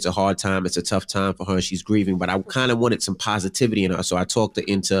a hard time. It's a tough time for her. She's grieving, but I kind of wanted some positivity in her. So I talked her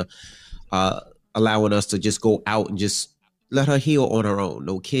into allowing us to just go out and just let her heal on her own.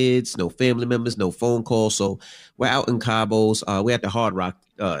 No kids, no family members, no phone calls. So we're out in Cabos. We're at the Hard Rock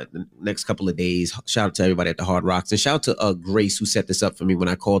the next couple of days. Shout out to everybody at the Hard Rocks. And shout out to Grace, who set this up for me when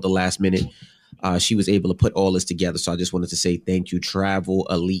I called the last minute. She was able to put all this together. So I just wanted to say thank you. Travel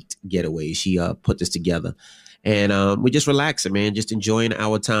Elite Getaway. She put this together. And we're just relaxing, man. Just enjoying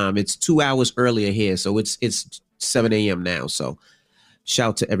our time. It's 2 hours earlier here. So it's 7 a.m. now. So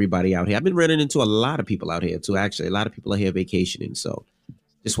shout to everybody out here. I've been running into a lot of people out here too. Actually, a lot of people are here vacationing. So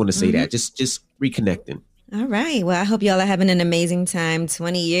just want to say that. Just reconnecting. All right. Well, I hope y'all are having an amazing time.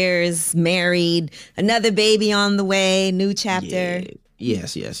 20 years, married, another baby on the way, new chapter. Yeah.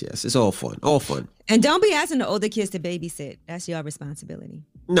 Yes. It's all fun. And don't be asking the older kids to babysit. That's your responsibility.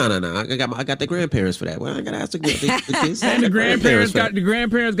 No. I got the grandparents for that. Well, I got to ask the kids. And the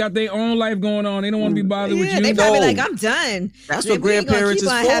grandparents got their own life going on. They don't want to be bothered with you. They probably like, I'm done. That's what grandparents is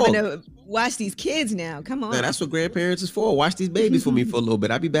for. Having to watch these kids now. Come on. Now, that's what grandparents is for. Watch these babies for me for a little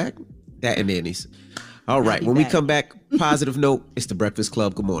bit. I'll be back. That and nannies. All right. When we come back, positive note, it's the Breakfast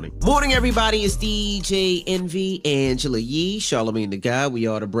Club. Good morning. Morning, everybody. It's DJ Envy, Angela Yee, Charlamagne the God. We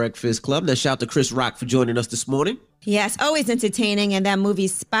are the Breakfast Club. Now, shout out to Chris Rock for joining us this morning. Yes, always entertaining. And that movie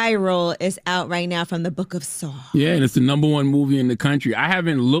Spiral is out right now from the Book of Saw. Yeah, and it's the #1 movie in the country. I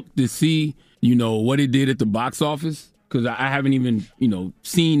haven't looked to see, what it did at the box office, because I haven't even,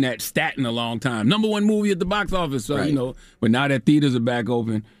 seen that stat in a long time. #1 movie at the box office. So, right. But now that theaters are back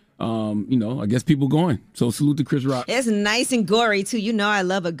open, I guess people going. So salute to Chris Rock. It's nice and gory, too. I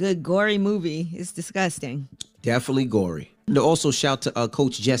love a good gory movie. It's disgusting. Definitely gory. And also shout to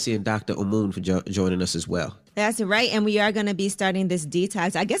Coach Jesse and Dr. Amun for joining us as well. That's right. And we are going to be starting this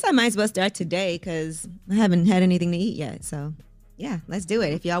detox. I guess I might as well start today because I haven't had anything to eat yet. So, yeah, let's do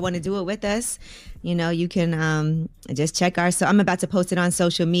it. If y'all want to do it with us, you can just check So I'm about to post it on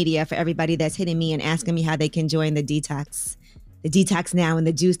social media for everybody that's hitting me and asking me how they can join the detox. The detox now and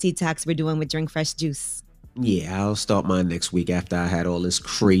the juice detox we're doing with Drink Fresh Juice. Yeah, I'll start mine next week after I had all this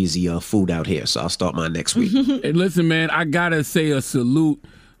crazy food out here. So I'll start mine next week. Hey, listen, man, I gotta say a salute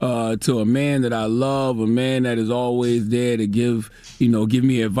to a man that I love, a man that is always there to give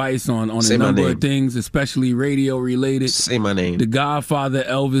me advice on a number of things, especially radio related. Say my name. The Godfather,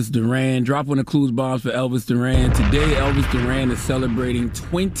 Elvis Duran. Drop one of the clues bombs for Elvis Duran. Today, Elvis Duran is celebrating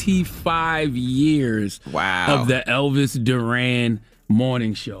 25 years of the Elvis Duran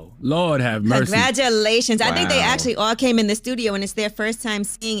morning show. Lord have mercy. Congratulations. I think they Wow. actually all came in the studio and it's their first time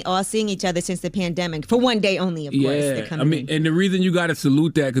seeing each other since the pandemic. For one day only, of course. They're Yeah, coming I mean, and the reason you got to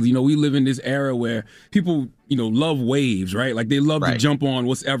salute that because we live in this era where people love waves, right? Like they love to jump on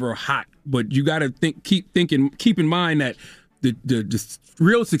what's ever hot, but you got to keep in mind that the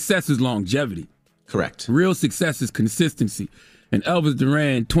real success is longevity. Correct. Real success is consistency. And Elvis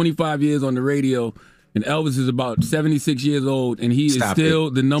Duran, 25 years on the radio. And Elvis is about 76 years old, and he Stop is still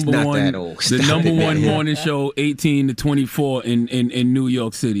it. the number He's not one, that old. the Stop number it. one morning show, 18 to 24 in New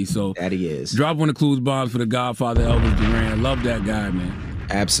York City. So that he is. Drop one of the clues bombs for the Godfather, Elvis Duran. Love that guy, man.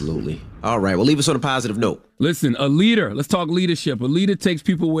 Absolutely. All right. Well, leave us on a positive note. Listen, a leader. Let's talk leadership. A leader takes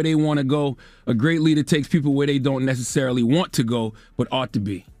people where they want to go. A great leader takes people where they don't necessarily want to go, but ought to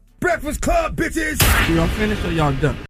be. Breakfast Club, bitches! Y'all finished or y'all done?